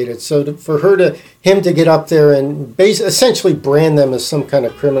associated. So for him to get up there and essentially brand them as some kind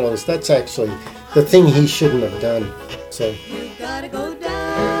of criminals, that's actually the thing he shouldn't have done. So You gotta go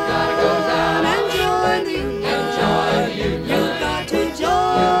down and join the union. You got to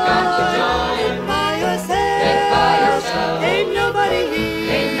join it by yourself. Ain't nobody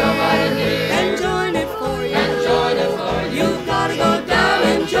here can join it for you. You gotta go down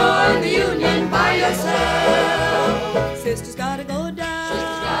and join the union by yourself. Sisters gotta go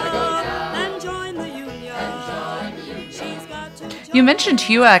down and join the union. She's got to join. You mentioned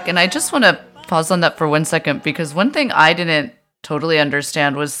HUAC, and I just want to pause on that for 1 second, because one thing I didn't totally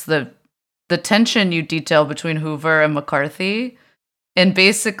understand was the tension you detail between Hoover and McCarthy, and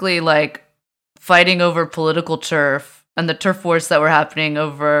basically like fighting over political turf and the turf wars that were happening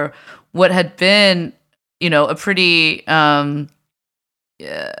over what had been, a pretty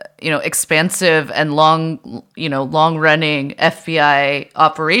expansive and long running FBI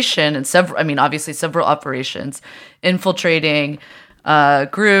operation, and several operations infiltrating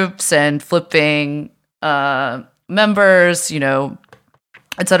groups and flipping members,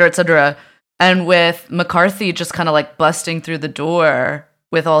 et cetera, et cetera. And with McCarthy just kind of like busting through the door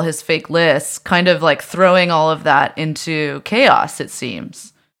with all his fake lists, kind of like throwing all of that into chaos, it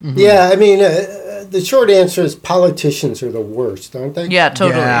seems. Mm-hmm. Yeah, the short answer is politicians are the worst, aren't they? Yeah,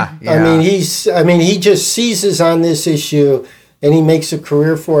 totally. Yeah. He just seizes on this issue and he makes a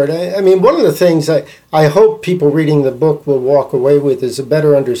career for it. One of the things I hope people reading the book will walk away with is a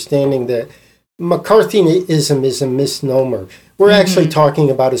better understanding that McCarthyism is a misnomer. We're actually talking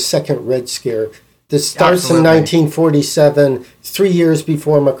about a second Red Scare. This starts in 1947, 3 years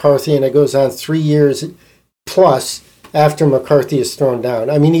before McCarthy, and it goes on 3 years plus after McCarthy is thrown down.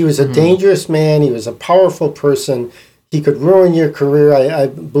 He was a dangerous man. He was a powerful person. He could ruin your career. I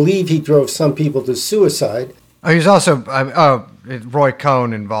believe he drove some people to suicide. Oh, he was also Roy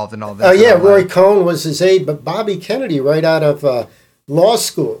Cohn involved in all this. Roy Cohn was his aide, but Bobby Kennedy, right out of law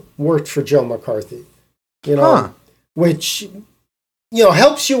school, worked for Joe McCarthy. Which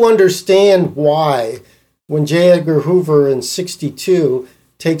helps you understand why when J. Edgar Hoover in '62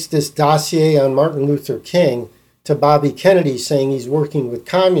 takes this dossier on Martin Luther King to Bobby Kennedy saying he's working with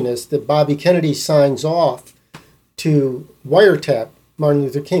communists, that Bobby Kennedy signs off to wiretap Martin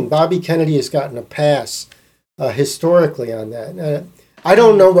Luther King. Bobby Kennedy has gotten a pass historically on that. I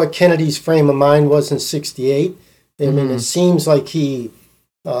don't know what Kennedy's frame of mind was in '68. It seems like he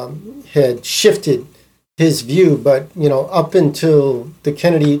had shifted his view, but up until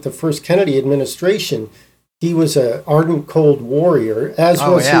the first Kennedy administration, he was an ardent Cold Warrior, as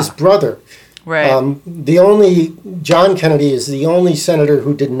was his brother. Right. John Kennedy is the only senator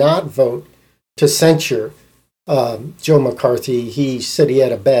who did not vote to censure Joe McCarthy. He said he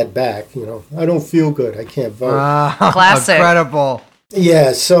had a bad back. I don't feel good. I can't vote. Classic. Incredible.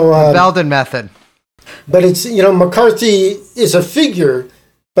 Yeah. So Belden method. But it's McCarthy is a figure,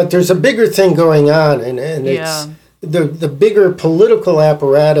 but there's a bigger thing going on, and it's the bigger political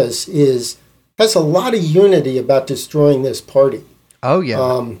apparatus has a lot of unity about destroying this party. Oh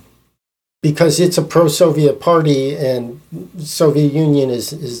yeah. Because it's a pro-Soviet party, and the Soviet Union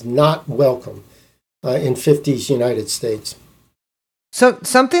is not welcome in 50s United States. So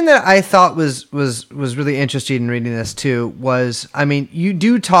something that I thought was really interesting in reading this too was, you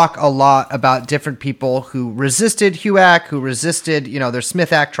do talk a lot about different people who resisted HUAC, who resisted, their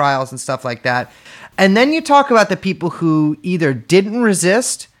Smith Act trials and stuff like that. And then you talk about the people who either didn't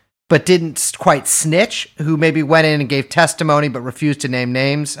resist but didn't quite snitch, who maybe went in and gave testimony but refused to name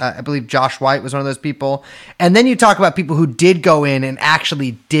names. I believe Josh White was one of those people. And then you talk about people who did go in and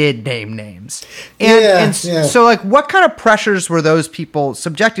actually did name names. And so, like, what kind of pressures were those people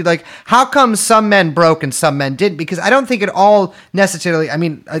subjected? Like, how come some men broke and some men didn't? Because I don't think it all necessarily, I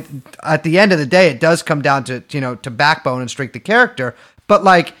mean, at the end of the day, it does come down to, to backbone and strength of character. But,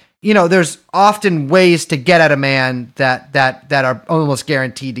 like, there's often ways to get at a man that are almost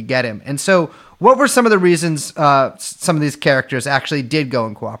guaranteed to get him. And so what were some of the reasons some of these characters actually did go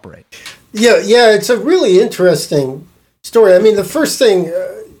and cooperate? Yeah, it's a really interesting story. I mean, the first thing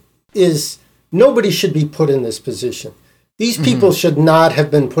is nobody should be put in this position. These people should not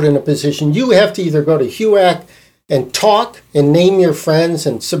have been put in a position. You have to either go to HUAC and talk and name your friends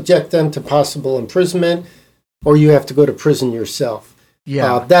and subject them to possible imprisonment, or you have to go to prison yourself.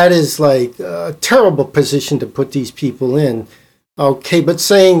 Yeah, that is like a terrible position to put these people in. Okay, but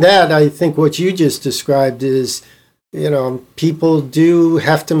saying that, I think what you just described is, people do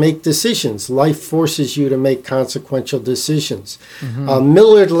have to make decisions. Life forces you to make consequential decisions.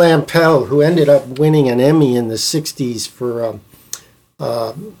 Millard Lampell, who ended up winning an Emmy in the 60s for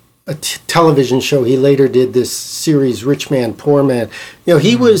a television show, he later did this series, Rich Man, Poor Man.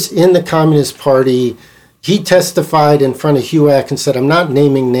 He was in the Communist Party. He testified in front of HUAC and said, I'm not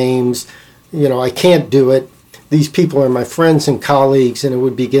naming names. I can't do it. These people are my friends and colleagues, and it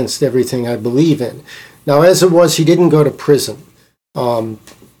would be against everything I believe in. Now, as it was, he didn't go to prison.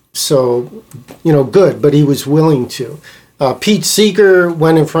 So, good, but he was willing to. Pete Seeger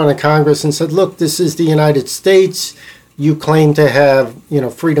went in front of Congress and said, look, this is the United States. You claim to have,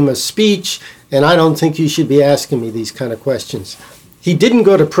 freedom of speech, and I don't think you should be asking me these kind of questions. He didn't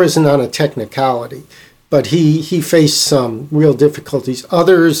go to prison on a technicality, but he faced some real difficulties.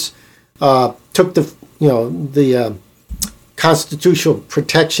 Others took the constitutional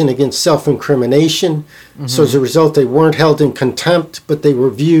protection against self-incrimination. So as a result, they weren't held in contempt, but they were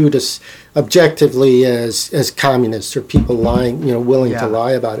viewed as objectively as communists or people lying, willing to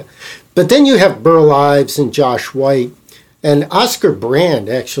lie about it. But then you have Burl Ives and Josh White, and Oscar Brand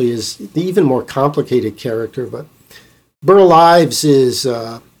actually is the even more complicated character. But Burl Ives is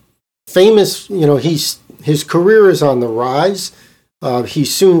famous. His career is on the rise.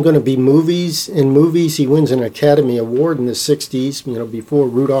 He's soon going to be in movies. He wins an Academy Award in the 60s, before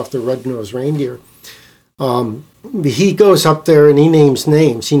Rudolph the Red-Nosed Reindeer. He goes up there and he names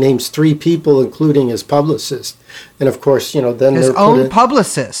names. He names 3 people, including his publicist. And of course, then his own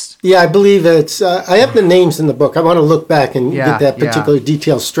publicist. Yeah, I believe it's, I have the names in the book. I want to look back and get that particular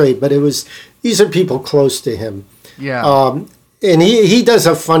detail straight, but these are people close to him. Yeah. And he does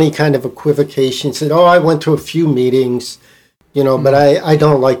a funny kind of equivocation. He said, I went to a few meetings, but I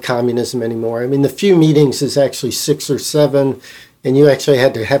don't like communism anymore. I mean, the few meetings is actually 6 or 7, and you actually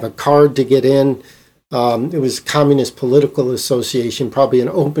had to have a card to get in. It was Communist Political Association, probably an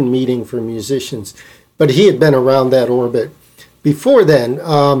open meeting for musicians. But he had been around that orbit before then.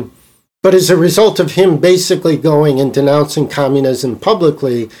 But as a result of him basically going and denouncing communism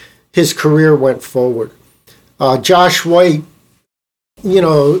publicly, his career went forward. Josh White,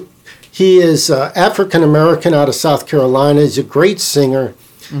 he is African-American out of South Carolina. He's a great singer,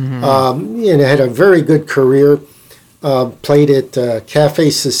 and had a very good career. Played at Cafe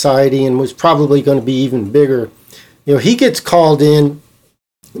Society and was probably going to be even bigger. He gets called in.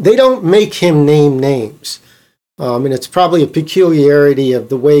 They don't make him name names. And it's probably a peculiarity of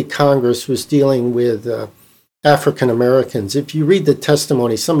the way Congress was dealing with African-Americans. If you read the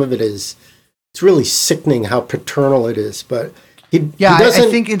testimony, some of it's really sickening how paternal it is, but I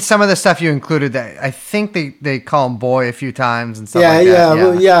think in some of the stuff you included, that I think they call him boy a few times and stuff like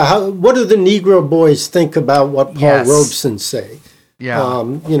that. What do the Negro boys think about what Paul Robeson say? Yeah,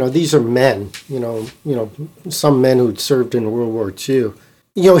 these are men. Some men who'd served in World War II.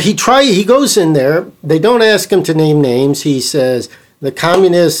 He goes in there. They don't ask him to name names. He says the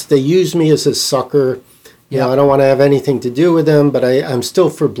communists, they use me as a sucker. I don't want to have anything to do with them, but I'm still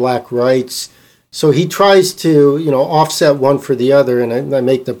for black rights. So he tries to, offset one for the other, and I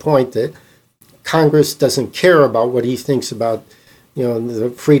make the point that Congress doesn't care about what he thinks about,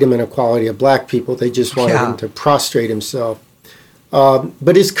 the freedom and equality of black people. They just wanted him to prostrate himself.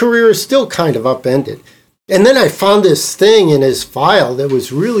 But his career is still kind of upended. And then I found this thing in his file that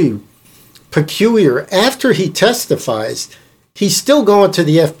was really peculiar. After he testifies, he's still going to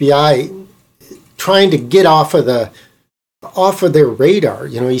the FBI, trying to get off of their radar.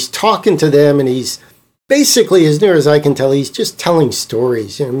 He's talking to them, and he's basically, as near as I can tell, he's just telling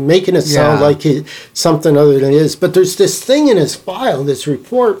stories, making it sound like something other than it is. But there's this thing in his file, this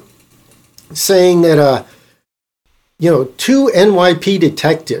report, saying that two NYP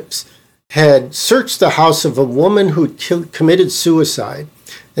detectives had searched the house of a woman who committed suicide,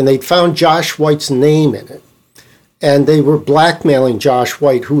 and they found Josh White's name in it. And they were blackmailing Josh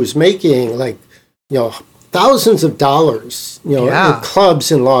White, who was making thousands of dollars, in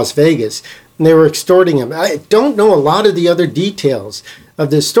clubs in Las Vegas. And they were extorting him. I don't know a lot of the other details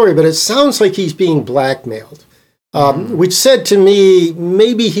of this story, but it sounds like he's being blackmailed, which said to me,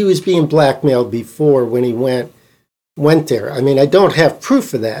 maybe he was being blackmailed before when he went there. I mean, I don't have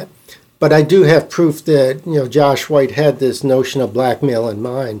proof of that, but I do have proof that, Josh White had this notion of blackmail in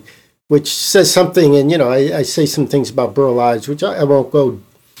mind, which says something, and, I say some things about Burl Ives, which I won't go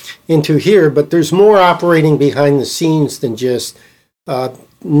into here, but there's more operating behind the scenes than just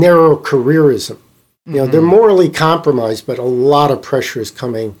narrow careerism. They're morally compromised, but a lot of pressure is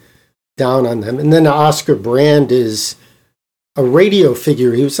coming down on them. And then Oscar Brand is a radio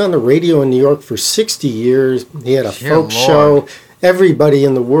figure. He was on the radio in New York for 60 years. He had a folk show. Everybody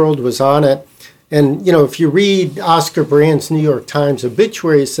in the world was on it. And, if you read Oscar Brand's New York Times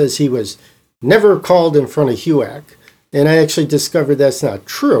obituary, it says he was never called in front of HUAC. And I actually discovered that's not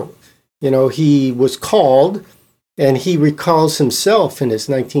true. He was called, and he recalls himself in his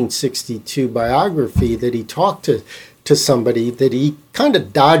 1962 biography that he talked to somebody, that he kind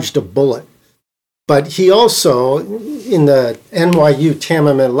of dodged a bullet. But he also, in the NYU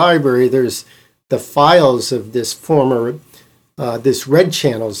Tamiment Library, there's the files of this former, this Red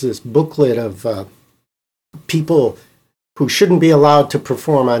Channels, this booklet of people who shouldn't be allowed to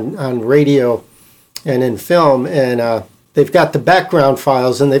perform on radio and in film. And they've got the background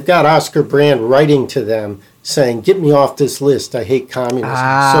files, and they've got Oscar Brand writing to them saying, get me off this list. I hate communism.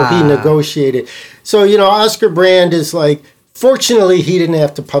 So he negotiated. So, Oscar Brand is like, fortunately, he didn't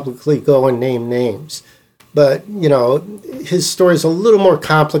have to publicly go and name names. But, his story is a little more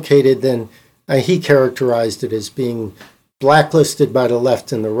complicated than he characterized it as being blacklisted by the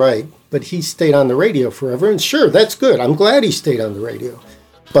left and the right. But he stayed on the radio forever. And sure, that's good. I'm glad he stayed on the radio.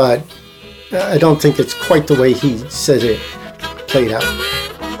 But I don't think it's quite the way he said it played out.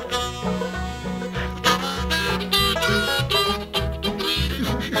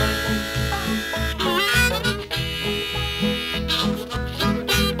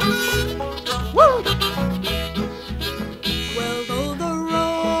 Well, though the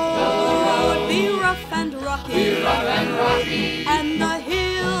road be rough and rocky, and the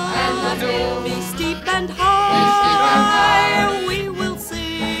hill be steep and high, we will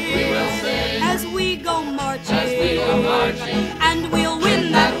sing as we go marching, and we'll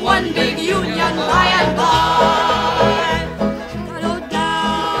win that one big Union by and by. Gotta go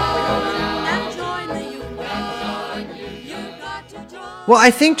down and join the Union. You've got to join. Well,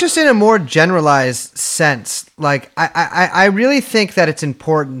 I think just in a more generalized sense, like I really think that it's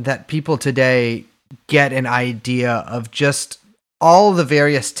important that people today get an idea of just all the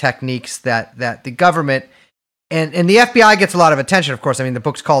various techniques that the government and the FBI gets a lot of attention, of course. I mean, the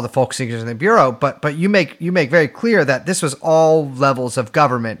book's called The Folk Seekers in the Bureau, but you make very clear that this was all levels of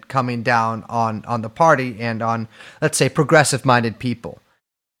government coming down on the party and on, let's say, progressive-minded people.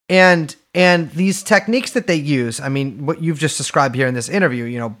 And these techniques that they use, I mean, what you've just described here in this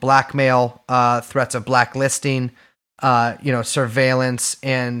interview, blackmail, threats of blacklisting, surveillance,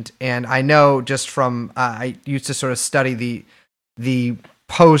 and I know just from I used to sort of study the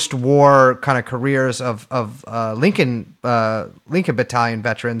post-war kind of careers of Lincoln Battalion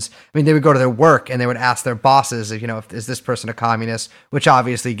veterans. I mean, they would go to their work and they would ask their bosses, if is this person a communist, which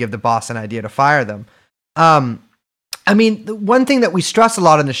obviously give the boss an idea to fire them. I mean, the one thing that we stress a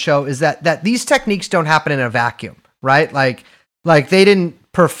lot on the show is that these techniques don't happen in a vacuum, right? Like they didn't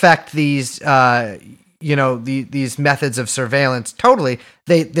perfect these, these methods of surveillance totally.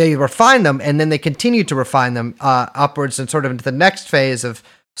 They refine them, and then they continue to refine them upwards and sort of into the next phase of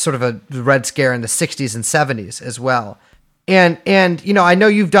sort of a Red Scare in the 60s and 70s as well. And I know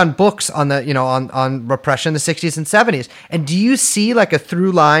you've done books on the on repression in the 60s and 70s. And do you see like a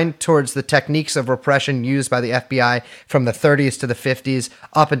through line towards the techniques of repression used by the FBI from the 30s to the 50s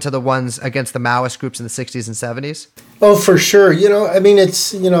up into the ones against the Maoist groups in the 60s and 70s? Oh, for sure.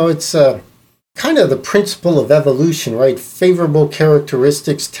 It's kind of the principle of evolution, right? Favorable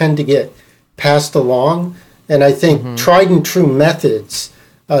characteristics tend to get passed along. And I think tried and true methods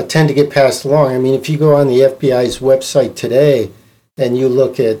tend to get passed along. I mean, if you go on the FBI's website today and you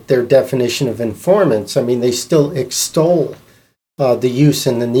look at their definition of informants, I mean, they still extol the use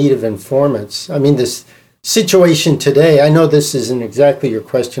and the need of informants. I mean, this situation today, I know this isn't exactly your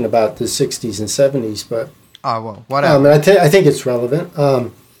question about the 60s and 70s, but whatever. I think it's relevant.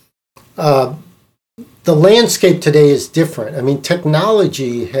 The landscape today is different. I mean,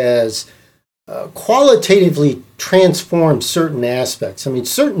 technology has qualitatively transform certain aspects. I mean,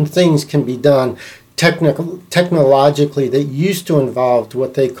 certain things can be done technologically that used to involve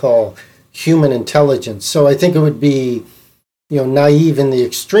what they call human intelligence. So I think it would be, naive in the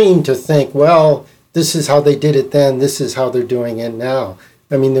extreme to think, well, this is how they did it then, this is how they're doing it now.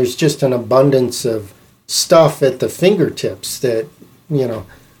 I mean, there's just an abundance of stuff at the fingertips that,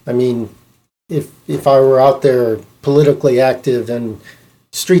 I mean, if I were out there politically active and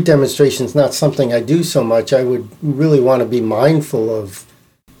street demonstrations not something I do so much, I would really want to be mindful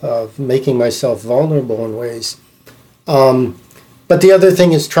of making myself vulnerable in ways. But the other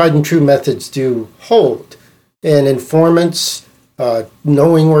thing is tried and true methods do hold. And informants,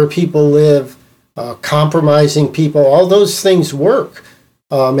 knowing where people live, compromising people, all those things work.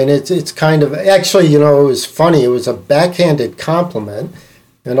 And it's kind of, actually, it was funny. It was a backhanded compliment,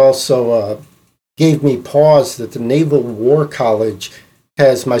 and also gave me pause that the Naval War College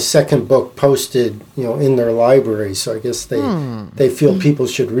has my second book posted, in their library. So I guess they feel people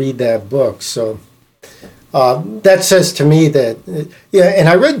should read that book. So that says to me that, and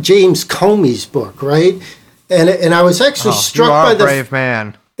I read James Comey's book, right? And I was actually struck by the brave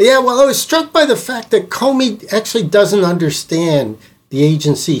man. Yeah, well, I was struck by the fact that Comey actually doesn't understand the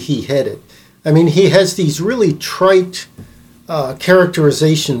agency he headed. I mean, he has these really trite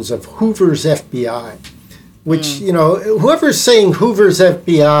characterizations of Hoover's FBI, which, whoever's saying Hoover's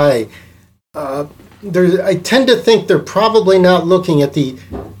FBI, I tend to think they're probably not looking at the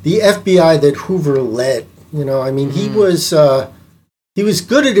FBI that Hoover led. I mean, he was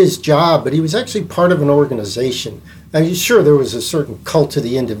good at his job, but he was actually part of an organization. I mean, sure, there was a certain cult to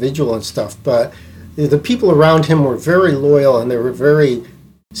the individual and stuff, but the people around him were very loyal and they were very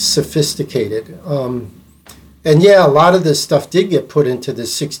sophisticated. And yeah, a lot of this stuff did get put into the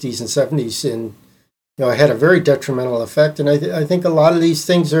 60s and 70s, and it had a very detrimental effect. And I think a lot of these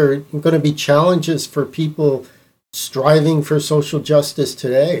things are going to be challenges for people striving for social justice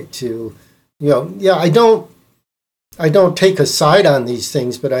today. I don't take a side on these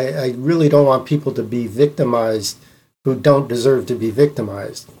things, but I really don't want people to be victimized who don't deserve to be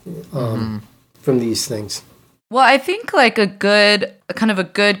victimized from these things. Well, I think like a good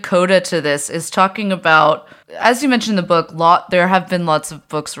coda to this is talking about, as you mentioned in the book, there have been lots of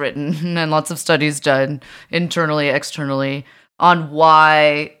books written and lots of studies done internally, externally, on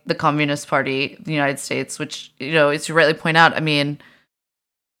why the Communist Party, the United States, which, as you rightly point out, I mean,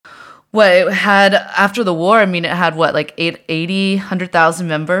 what it had after the war, I mean, it had like 100,000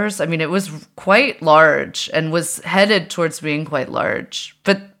 members. I mean, it was quite large and was headed towards being quite large,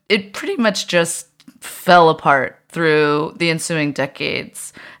 but it pretty much just fell apart through the ensuing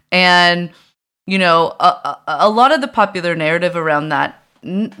decades. And, a lot of the popular narrative around that,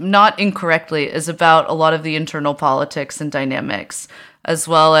 not incorrectly, is about a lot of the internal politics and dynamics, as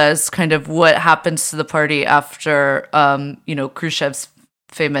well as kind of what happens to the party after, Khrushchev's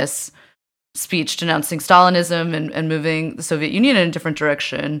famous speech denouncing Stalinism and moving the Soviet Union in a different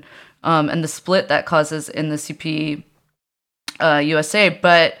direction, and the split that causes in the CP USA.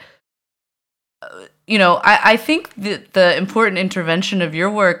 But, I think the important intervention of your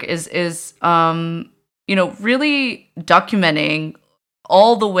work is really documenting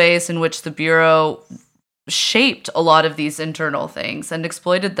all the ways in which the Bureau shaped a lot of these internal things and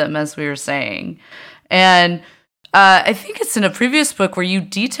exploited them, as we were saying. And I think it's in a previous book where you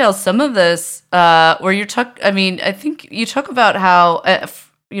detail some of this, where I think you talk about how,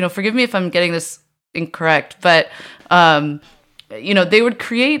 forgive me if I'm getting this incorrect, but, they would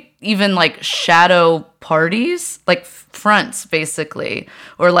create even like shadow parties, like fronts basically,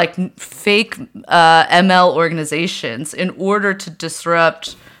 or like fake ML organizations in order to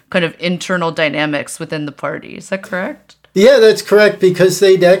disrupt kind of internal dynamics within the party. Is that correct? Yeah, that's correct, because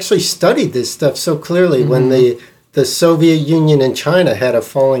they'd actually studied this stuff so clearly. When the Soviet Union and China had a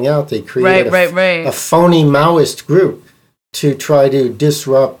falling out, they created a phony Maoist group to try to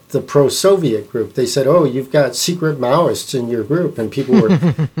disrupt the pro-Soviet group. They said, oh, you've got secret Maoists in your group, and people were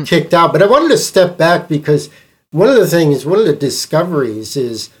kicked out. But I wanted to step back because one of the discoveries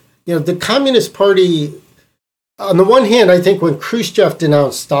is, the Communist Party, on the one hand, I think when Khrushchev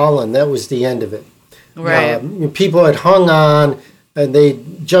denounced Stalin, that was the end of it. Right. People had hung on, and they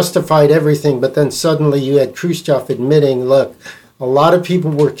justified everything, but then suddenly you had Khrushchev admitting, look, a lot of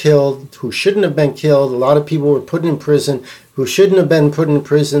people were killed who shouldn't have been killed. A lot of people were put in prison who shouldn't have been put in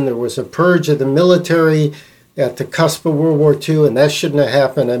prison. There was a purge of the military at the cusp of World War II, and that shouldn't have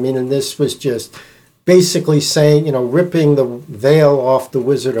happened. I mean, and this was just basically saying, ripping the veil off the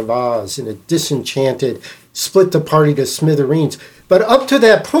Wizard of Oz, and it disenchanted, split the party to smithereens. But up to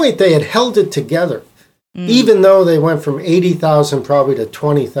that point, they had held it together, even though they went from 80,000 probably to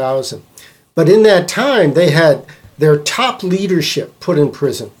 20,000. But in that time, they had their top leadership put in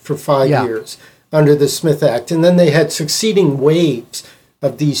prison for 5 Yeah. years under the Smith Act. And then they had succeeding waves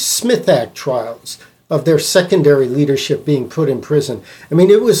of these Smith Act trials of their secondary leadership being put in prison. I mean,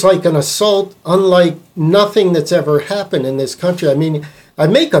 it was like an assault unlike nothing that's ever happened in this country. I mean, I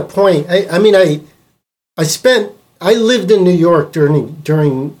make a point. I lived in New York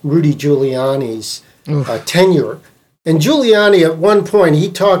during Rudy Giuliani's tenure. And Giuliani, at one point,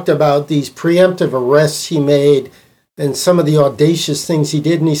 he talked about these preemptive arrests he made and some of the audacious things he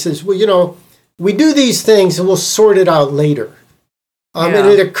did. And he says, well, you know, we do these things and we'll sort it out later. And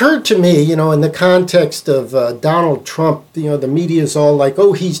it occurred to me, you know, in the context of Donald Trump, you know, the media is all like,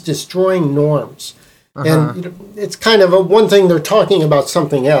 oh, he's destroying norms. And you know, it's kind of one thing they're talking about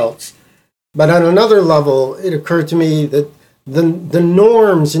something else. But on another level, it occurred to me that the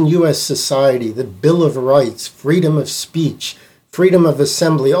norms in U.S. society, the Bill of Rights, freedom of speech, freedom of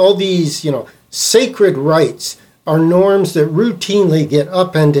assembly, all these, you know, sacred rights are norms that routinely get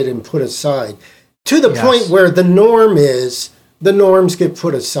upended and put aside to the point where the norms get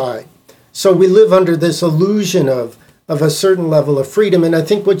put aside. So we live under this illusion of a certain level of freedom. And I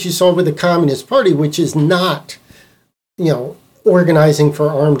think what you saw with the Communist Party, which is not, you know, organizing for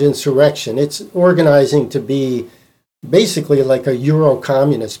armed insurrection. It's organizing to be basically like a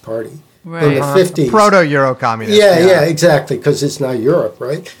Euro-communist party in the 50s. Proto-Euro-communist. Yeah, exactly, because it's not Europe,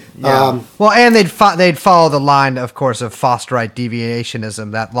 right? Yeah. Well, and they'd follow the line, of course, of Fosterite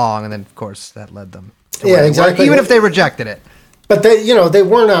deviationism that long, and then, of course, that led them to where they were, exactly. even if they rejected it. But they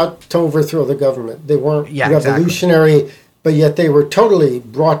weren't out to overthrow the government. They weren't revolutionary, but yet they were totally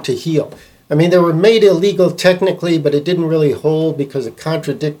brought to heel. I mean, they were made illegal technically, but it didn't really hold because it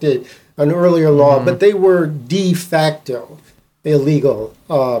contradicted an earlier law. But they were de facto illegal.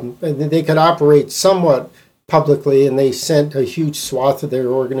 And they could operate somewhat publicly, and they sent a huge swath of their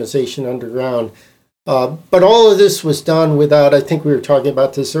organization underground. But all of this was done without, I think we were talking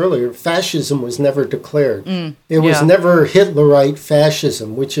about this earlier, fascism was never declared. It was never Hitlerite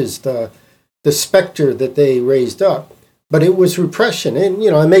fascism, which is the specter that they raised up. But it was repression. And, you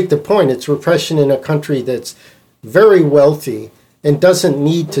know, I make the point, it's repression in a country that's very wealthy and doesn't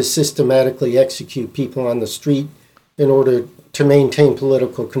need to systematically execute people on the street in order to maintain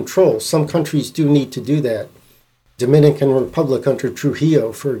political control. Some countries do need to do that. Dominican Republic under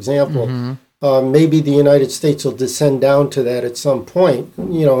Trujillo, for example. Maybe the United States will descend down to that at some point,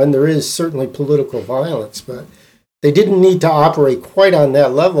 you know, and there is certainly political violence, but they didn't need to operate quite on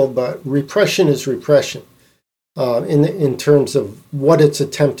that level, but repression is repression. In terms of what it's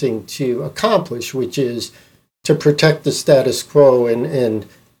attempting to accomplish, which is to protect the status quo and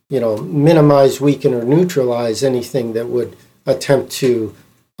you know, minimize, weaken, or neutralize anything that would attempt to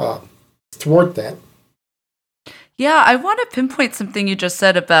thwart that. Yeah, I want to pinpoint something you just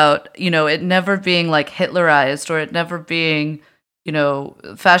said about, you know, it never being like Hitlerized or it never being, you know,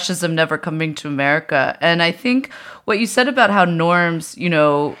 fascism never coming to America. And I think what you said about how norms, you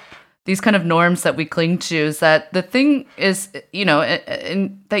know, these kind of norms that we cling to is that the thing is, you know,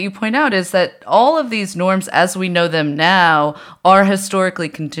 and that you point out is that all of these norms as we know them now are historically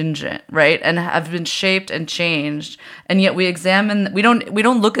contingent, right? And have been shaped and changed. And yet we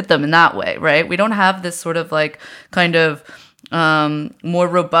don't look at them in that way, right? We don't have this sort of like kind of more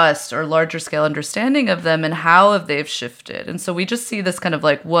robust or larger scale understanding of them and how have they've shifted. And so we just see this kind of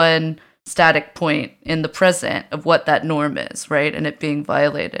like one static point in the present of what that norm is, right? And it being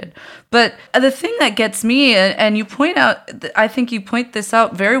violated. But the thing that gets me, and you point out, I think you point this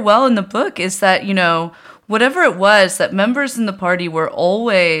out very well in the book, is that, you know, whatever it was, that members in the party were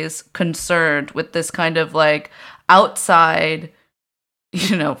always concerned with this kind of like outside,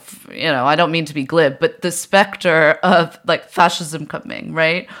 you know, I don't mean to be glib, but the specter of like fascism coming,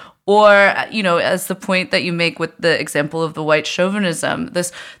 right? Or, you know, as the point that you make with the example of the white chauvinism,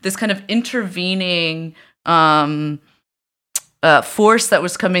 this kind of intervening force that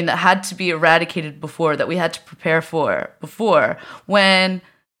was coming that had to be eradicated before, that we had to prepare for before, when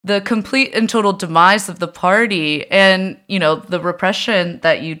the complete and total demise of the party and, you know, the repression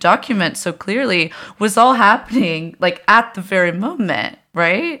that you document so clearly was all happening like at the very moment,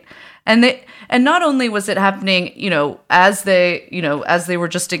 right? And not only was it happening, you know, as they were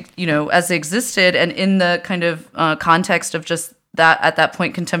just, you know, as they existed and in the kind of context of just that at that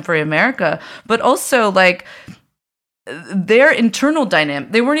point contemporary America, but also like their internal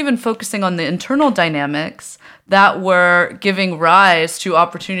dynamic. They weren't even focusing on the internal dynamics that were giving rise to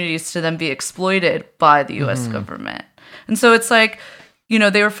opportunities to then be exploited by the U.S. government. And so it's like, you know,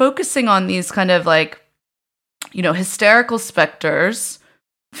 they were focusing on these kind of like, you know, hysterical specters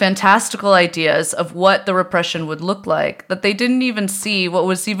fantastical ideas of what the repression would look like, that they didn't even see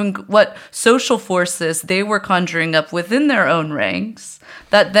what social forces they were conjuring up within their own ranks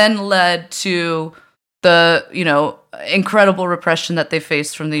that then led to the, incredible repression that they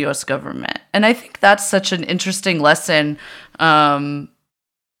faced from the US government. And I think that's such an interesting lesson, or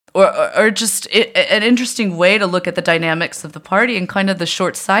just an interesting way to look at the dynamics of the party and kind of the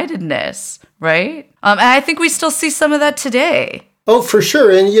short-sightedness, right? And I think we still see some of that today. Oh, for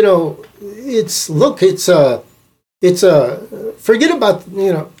sure. And, forget about,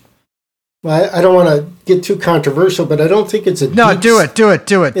 I don't want to get too controversial, but I don't think it's No, do it.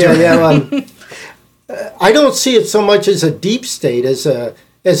 Yeah. I don't see it so much as a deep state, as a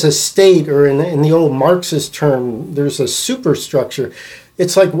state, or in the old Marxist term, there's a superstructure.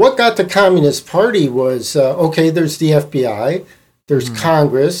 It's like what got the Communist Party was, there's the FBI, there's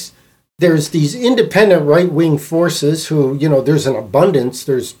Congress, there's these independent right-wing forces who, there's an abundance.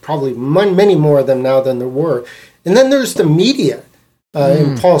 There's probably many more of them now than there were. And then there's the media.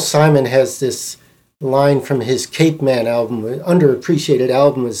 And Paul Simon has this line from his Cape Man album, underappreciated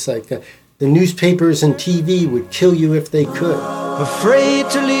album. It's like, the newspapers and TV would kill you if they could. Afraid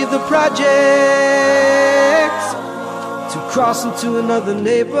to leave the projects, to cross into another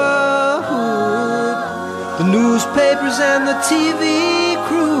neighborhood. The newspapers and the TV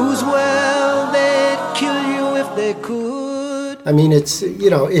crews, well, they'd kill you if they could. I mean, it's,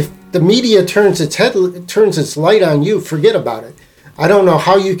 if the media turns its light on you, forget about it. I don't know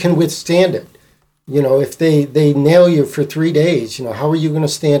how you can withstand it. If they nail you for 3 days, how are you going to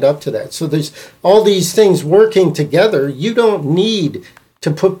stand up to that? So there's all these things working together. You don't need to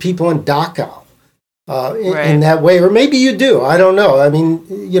put people in Dachau in that way, or maybe you do. I don't know. I mean,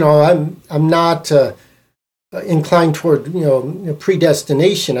 I'm not inclined toward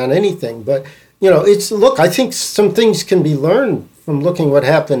predestination on anything, but I think some things can be learned from looking what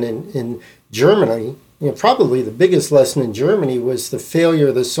happened in Germany. Probably the biggest lesson in Germany was the failure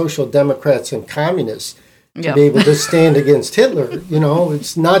of the Social Democrats and Communists to be able to stand against Hitler.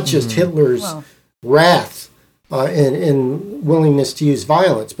 It's not just Hitler's wrath and willingness to use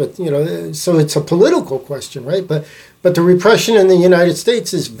violence, but so it's a political question, right? But the repression in the United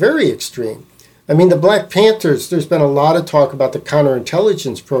States is very extreme. I mean, the Black Panthers. There's been a lot of talk about the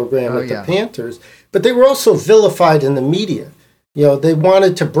counterintelligence program with the Panthers, but they were also vilified in the media. They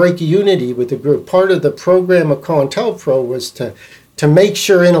wanted to break unity with the group. Part of the program of COINTELPRO was to make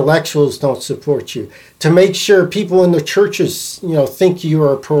sure intellectuals don't support you, to make sure people in the churches, think you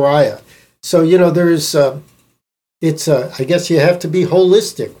are a pariah. So, there's, I guess you have to be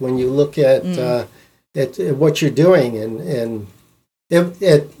holistic when you look at what you're doing. And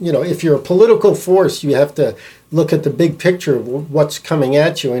if you're a political force, you have to look at the big picture of what's coming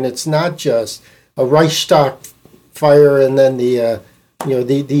at you. And it's not just a Reichstag fire and then the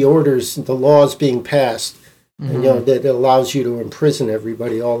orders, the laws being passed, that allows you to imprison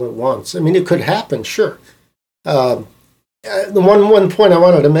everybody all at once. I mean, it could happen, sure. The one point I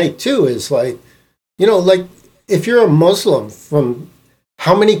wanted to make too is if you're a Muslim from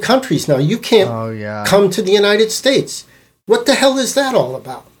how many countries now, you can't come to the United States. What the hell is that all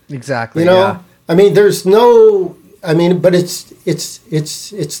about? Exactly. I mean, but it's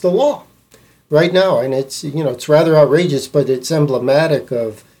the law right now, and it's rather outrageous, but it's emblematic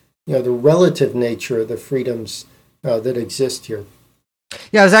of the relative nature of the freedoms that exist here.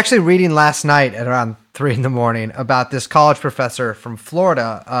 Yeah, I was actually reading last night at around 3 a.m. about this college professor from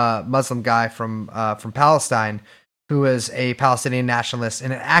Florida, Muslim guy from Palestine, who is a Palestinian nationalist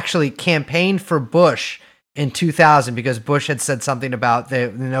and actually campaigned for Bush in 2000 because Bush had said something about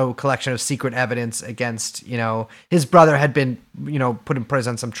the collection of secret evidence against, his brother had been, put in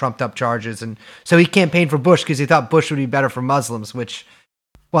prison on some trumped up charges. And so he campaigned for Bush because he thought Bush would be better for Muslims, which,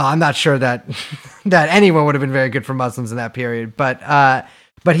 well, I'm not sure that anyone would have been very good for Muslims in that period.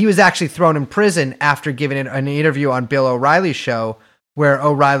 But he was actually thrown in prison after giving an interview on Bill O'Reilly's show, where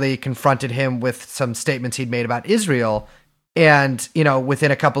O'Reilly confronted him with some statements he'd made about Israel. And,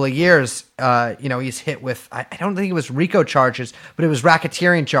 within a couple of years, he's hit with, I don't think it was RICO charges, but it was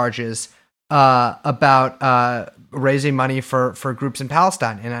racketeering charges about raising money for groups in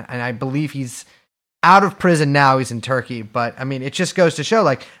Palestine. And I believe he's out of prison now. He's in Turkey. But, I mean, it just goes to show,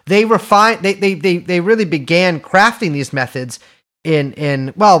 they really began crafting these methods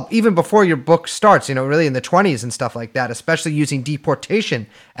even before your book starts, really in the 1920s and stuff like that, especially using deportation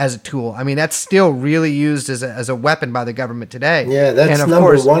as a tool. I mean, that's still really used as a weapon by the government today. Yeah, that's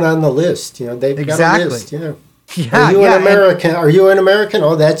number one on the list. They've got a list. Yeah. Yeah, Are you an American? Are you an American?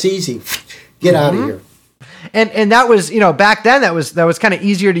 Oh, that's easy. Get out of here. And that was, back then that was kind of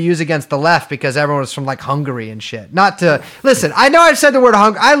easier to use against the left because everyone was from like Hungary and shit. Not to listen. I know I've said the word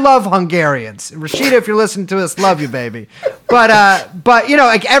I love Hungarians. Rashida, if you're listening to this, love you, baby. But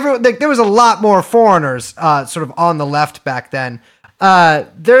like everyone, like, there was a lot more foreigners sort of on the left back then.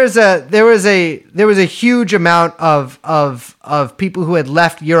 There was a huge amount of people who had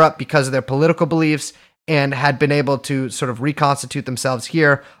left Europe because of their political beliefs and had been able to sort of reconstitute themselves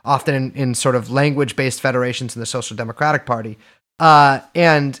here, often in sort of language-based federations in the Social Democratic Party. But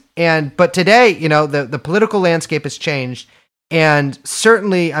today, the political landscape has changed, and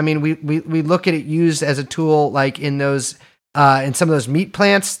certainly, I mean, we look at it used as a tool, like in those in some of those meat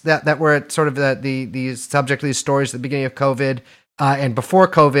plants that were at sort of the subject of these stories at the beginning of COVID. And before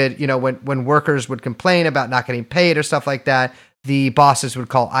COVID, when workers would complain about not getting paid or stuff like that, the bosses would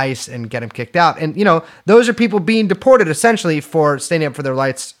call ICE and get them kicked out. And, those are people being deported essentially for standing up for their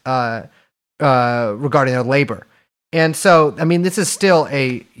rights regarding their labor. And so, I mean, this is still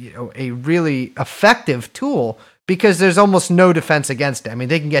a really effective tool because there's almost no defense against it. I mean,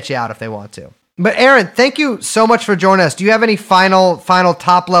 they can get you out if they want to. But Aaron, thank you so much for joining us. Do you have any final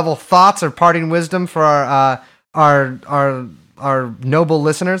top level thoughts or parting wisdom for our noble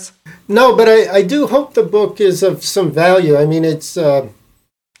listeners? No, but I do hope the book is of some value. I mean,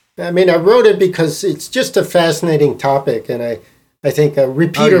 I wrote it because it's just a fascinating topic, and I think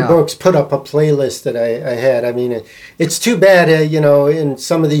Repeater Books put up a playlist that I had. I mean, it's too bad, in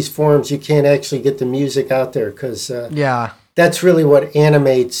some of these forums you can't actually get the music out there because that's really what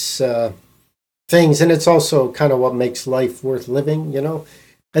animates things, and it's also kind of what makes life worth living,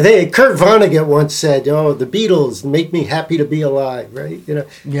 I think Kurt Vonnegut once said, the Beatles make me happy to be alive, right?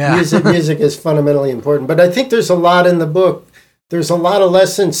 Music is fundamentally important. But I think there's a lot in the book. There's a lot of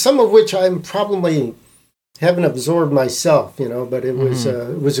lessons, some of which I'm probably haven't absorbed myself, but it was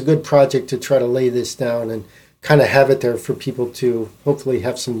a good project to try to lay this down and kind of have it there for people to hopefully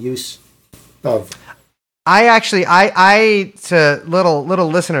have some use of. To little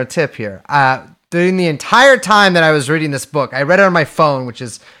listener tip here. During the entire time that I was reading this book, I read it on my phone, which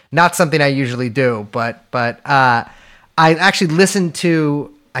is not something I usually do, but I actually listened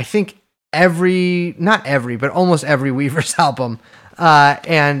to, I think not every, but almost every Weavers album,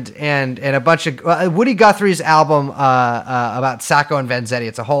 and a bunch of Woody Guthrie's album about Sacco and Vanzetti.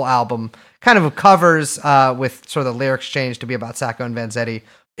 It's a whole album, kind of covers with sort of the lyrics changed to be about Sacco and Vanzetti.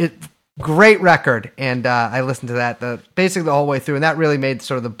 Great record, and I listened to that basically the whole way through, and that really made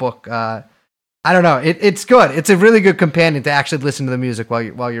sort of the book. I don't know. It's good. It's a really good companion to actually listen to the music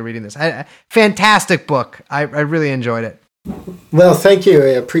while you're reading this. Fantastic book. I really enjoyed it. Well, thank you.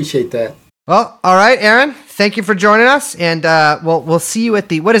 I appreciate that. Well, all right, Aaron. Thank you for joining us, and we'll see you at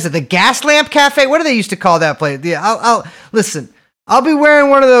the the Gas Lamp Cafe? What do they used to call that place? Yeah, I'll listen. I'll be wearing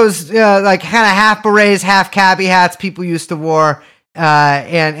one of those like kind of half berets, half cabbie hats people used to wear,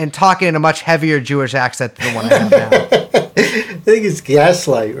 and talking in a much heavier Jewish accent than the one I have now. I think it's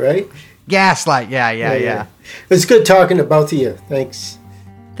Gaslight, right? Gaslight, yeah. It's good talking to both of you. Thanks.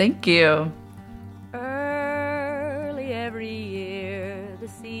 Thank you. Early every year, the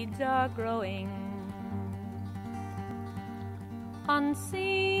seeds are growing.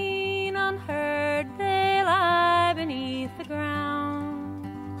 Unseen, unheard, they lie beneath the ground.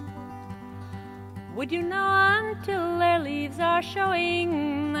 Would you know until their leaves are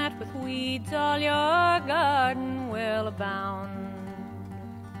showing that with weeds all your garden will abound?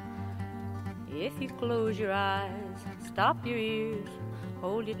 If you close your eyes, stop your ears,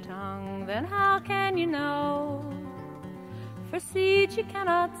 hold your tongue, then how can you know? For seeds you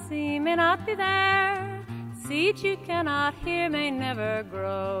cannot see may not be there, seeds you cannot hear may never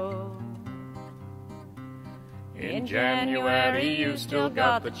grow. In January you still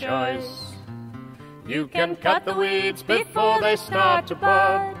got the choice. You can cut the weeds before they start to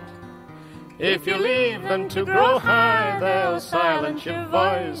bud. If you leave them to grow high, they'll silence your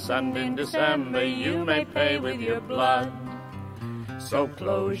voice, and in December you may pay with your blood. So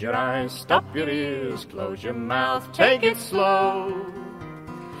close your eyes, stop your ears, close your mouth, take it slow.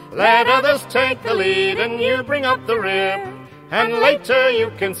 Let others take the lead and you bring up the rear, and later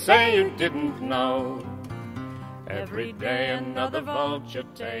you can say you didn't know. Every day another vulture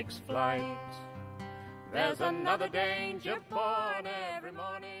takes flight. There's another danger born every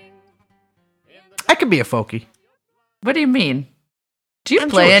morning. I could be a folkie. What do you mean? Do you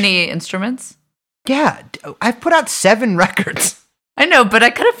play any instruments? Yeah, I've put out 7 records. I know, but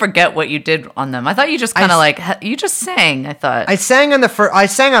I kind of forget what you did on them. I thought you just kind of you just sang. I thought I sang on I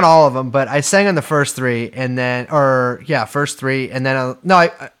sang on all of them, but I sang on the first 3, and then first 3, and then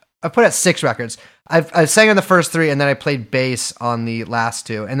I put out 6 records. I sang on the first 3, and then I played bass on the last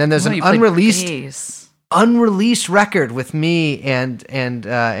 2, and then there's an unreleased. Bass. unreleased record with me and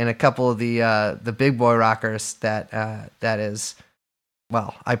a couple of the big boy rockers that is,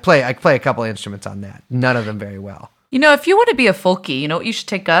 well, I play a couple of instruments on that. None of them very well. You know, if you want to be a folkie, you know what you should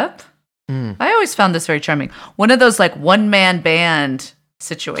take up? I always found this very charming. One of those like one-man band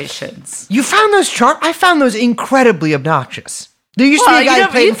situations. You found those I found those incredibly obnoxious. There used to be a guy who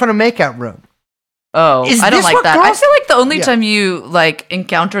played in front of Makeout Room. Oh, Is I don't this like what that. girls- I feel like the only Yeah. time you like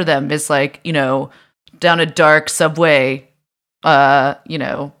encounter them is like, you know, down a dark subway, you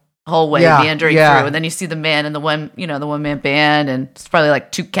know, hallway Yeah, meandering yeah. through, and then you see the man and the one-man band, and it's probably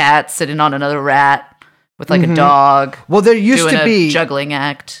like two cats sitting on another rat with like a dog. Well, there used doing to a be juggling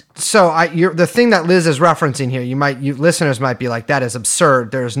act. So the thing that Liz is referencing here, you listeners might be like, that is absurd.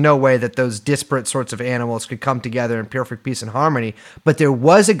 There's no way that those disparate sorts of animals could come together in perfect peace and harmony. But there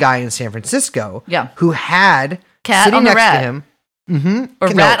was a guy in San Francisco, who had Cat sitting on the next rat. to him, Or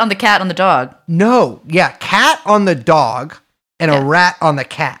rat on the cat on the dog. cat on the dog and a rat on the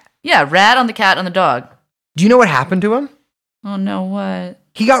cat. Yeah, rat on the cat on the dog. Do you know what happened to him? Oh no, what?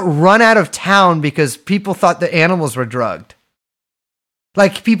 He got run out of town because people thought the animals were drugged.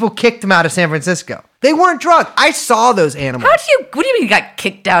 Like, people kicked him out of San Francisco. They weren't drugged. I saw those animals. What do you mean you got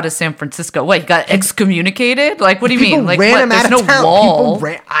kicked out of San Francisco? What, you got excommunicated? Like, what do you People mean? Like, ran what? him There's out no of town. wall.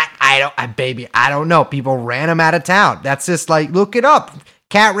 I don't know. People ran him out of town. That's just like, look it up.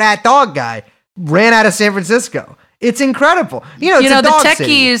 Cat, rat, dog guy ran out of San Francisco. It's incredible. You know, the dog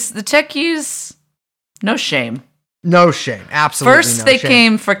city. techies, no shame. No shame. Absolutely First, no they shame.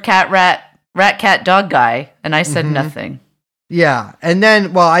 came for cat, cat, dog guy, and I said nothing. Yeah. And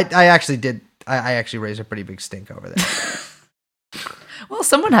then, well, I actually did. I actually raised a pretty big stink over there. Well,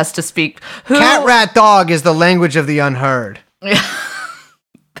 someone has to speak. Cat, rat, dog is the language of the unheard.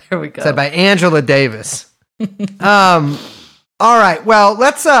 There we go. Said by Angela Davis. All right. Well,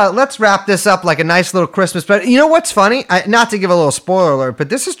 let's wrap this up like a nice little Christmas. But you know what's funny? Not to give a little spoiler alert, but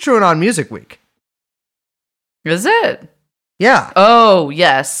this is True and On Music Week. Is it? Yeah. Oh,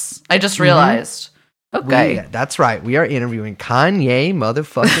 yes. I just realized. Okay. That's right. We are interviewing Kanye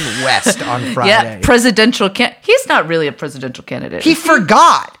motherfucking West on Friday. Yeah, presidential he's not really a presidential candidate. He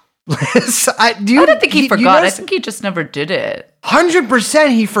forgot. I don't think he forgot. I think he just never did it. 100%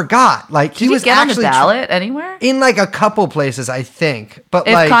 he forgot. Like, he Did was he get on the actually ballot anywhere? in like a couple places, I think. But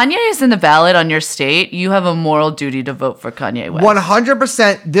If like Kanye is in the ballot on your state, you have a moral duty to vote for Kanye West.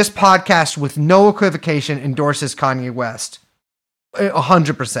 100%, this podcast with no equivocation endorses Kanye West.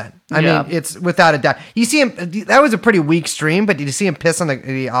 100%. I Yeah. mean, it's without a doubt. You see him. That was a pretty weak stream, but did you see him piss on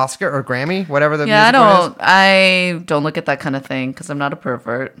the Oscar or Grammy, whatever the Yeah, music one is? I don't look at that kind of thing because I'm not a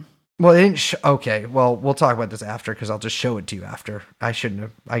pervert. Well, they didn't. Okay, well, we'll talk about this after because I'll just show it to you after. I shouldn't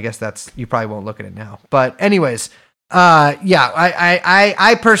have. I guess you probably won't look at it now. But anyways, yeah,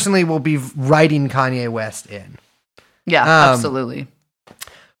 I personally will be writing Kanye West in. Yeah, absolutely.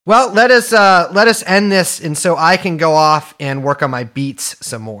 Well, let us end this, and so I can go off and work on my beats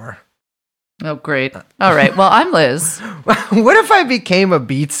some more. Oh, great. All right. Well, I'm Liz. What if I became a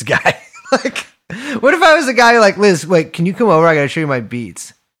beats guy? Like, what if I was a guy like, Liz, wait, can you come over? I gotta show you my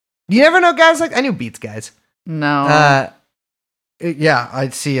beats. You never know guys like, I knew beats guys. No. Yeah, I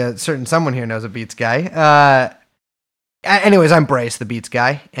see someone here knows a beats guy. Anyways, I'm Brace, the beats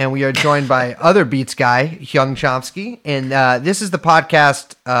guy, and we are joined by other beats guy, Hyung Chomsky, and this is the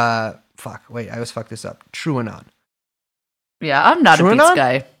podcast, I always fuck this up, True and On. Yeah, I'm not True a and beats On?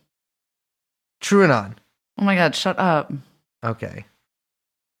 guy. True and On. Oh my God, shut up. Okay.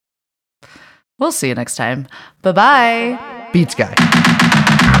 We'll see you next time. Bye-bye. Beats guy.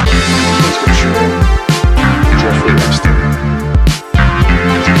 Let's go, Jeffrey Epstein.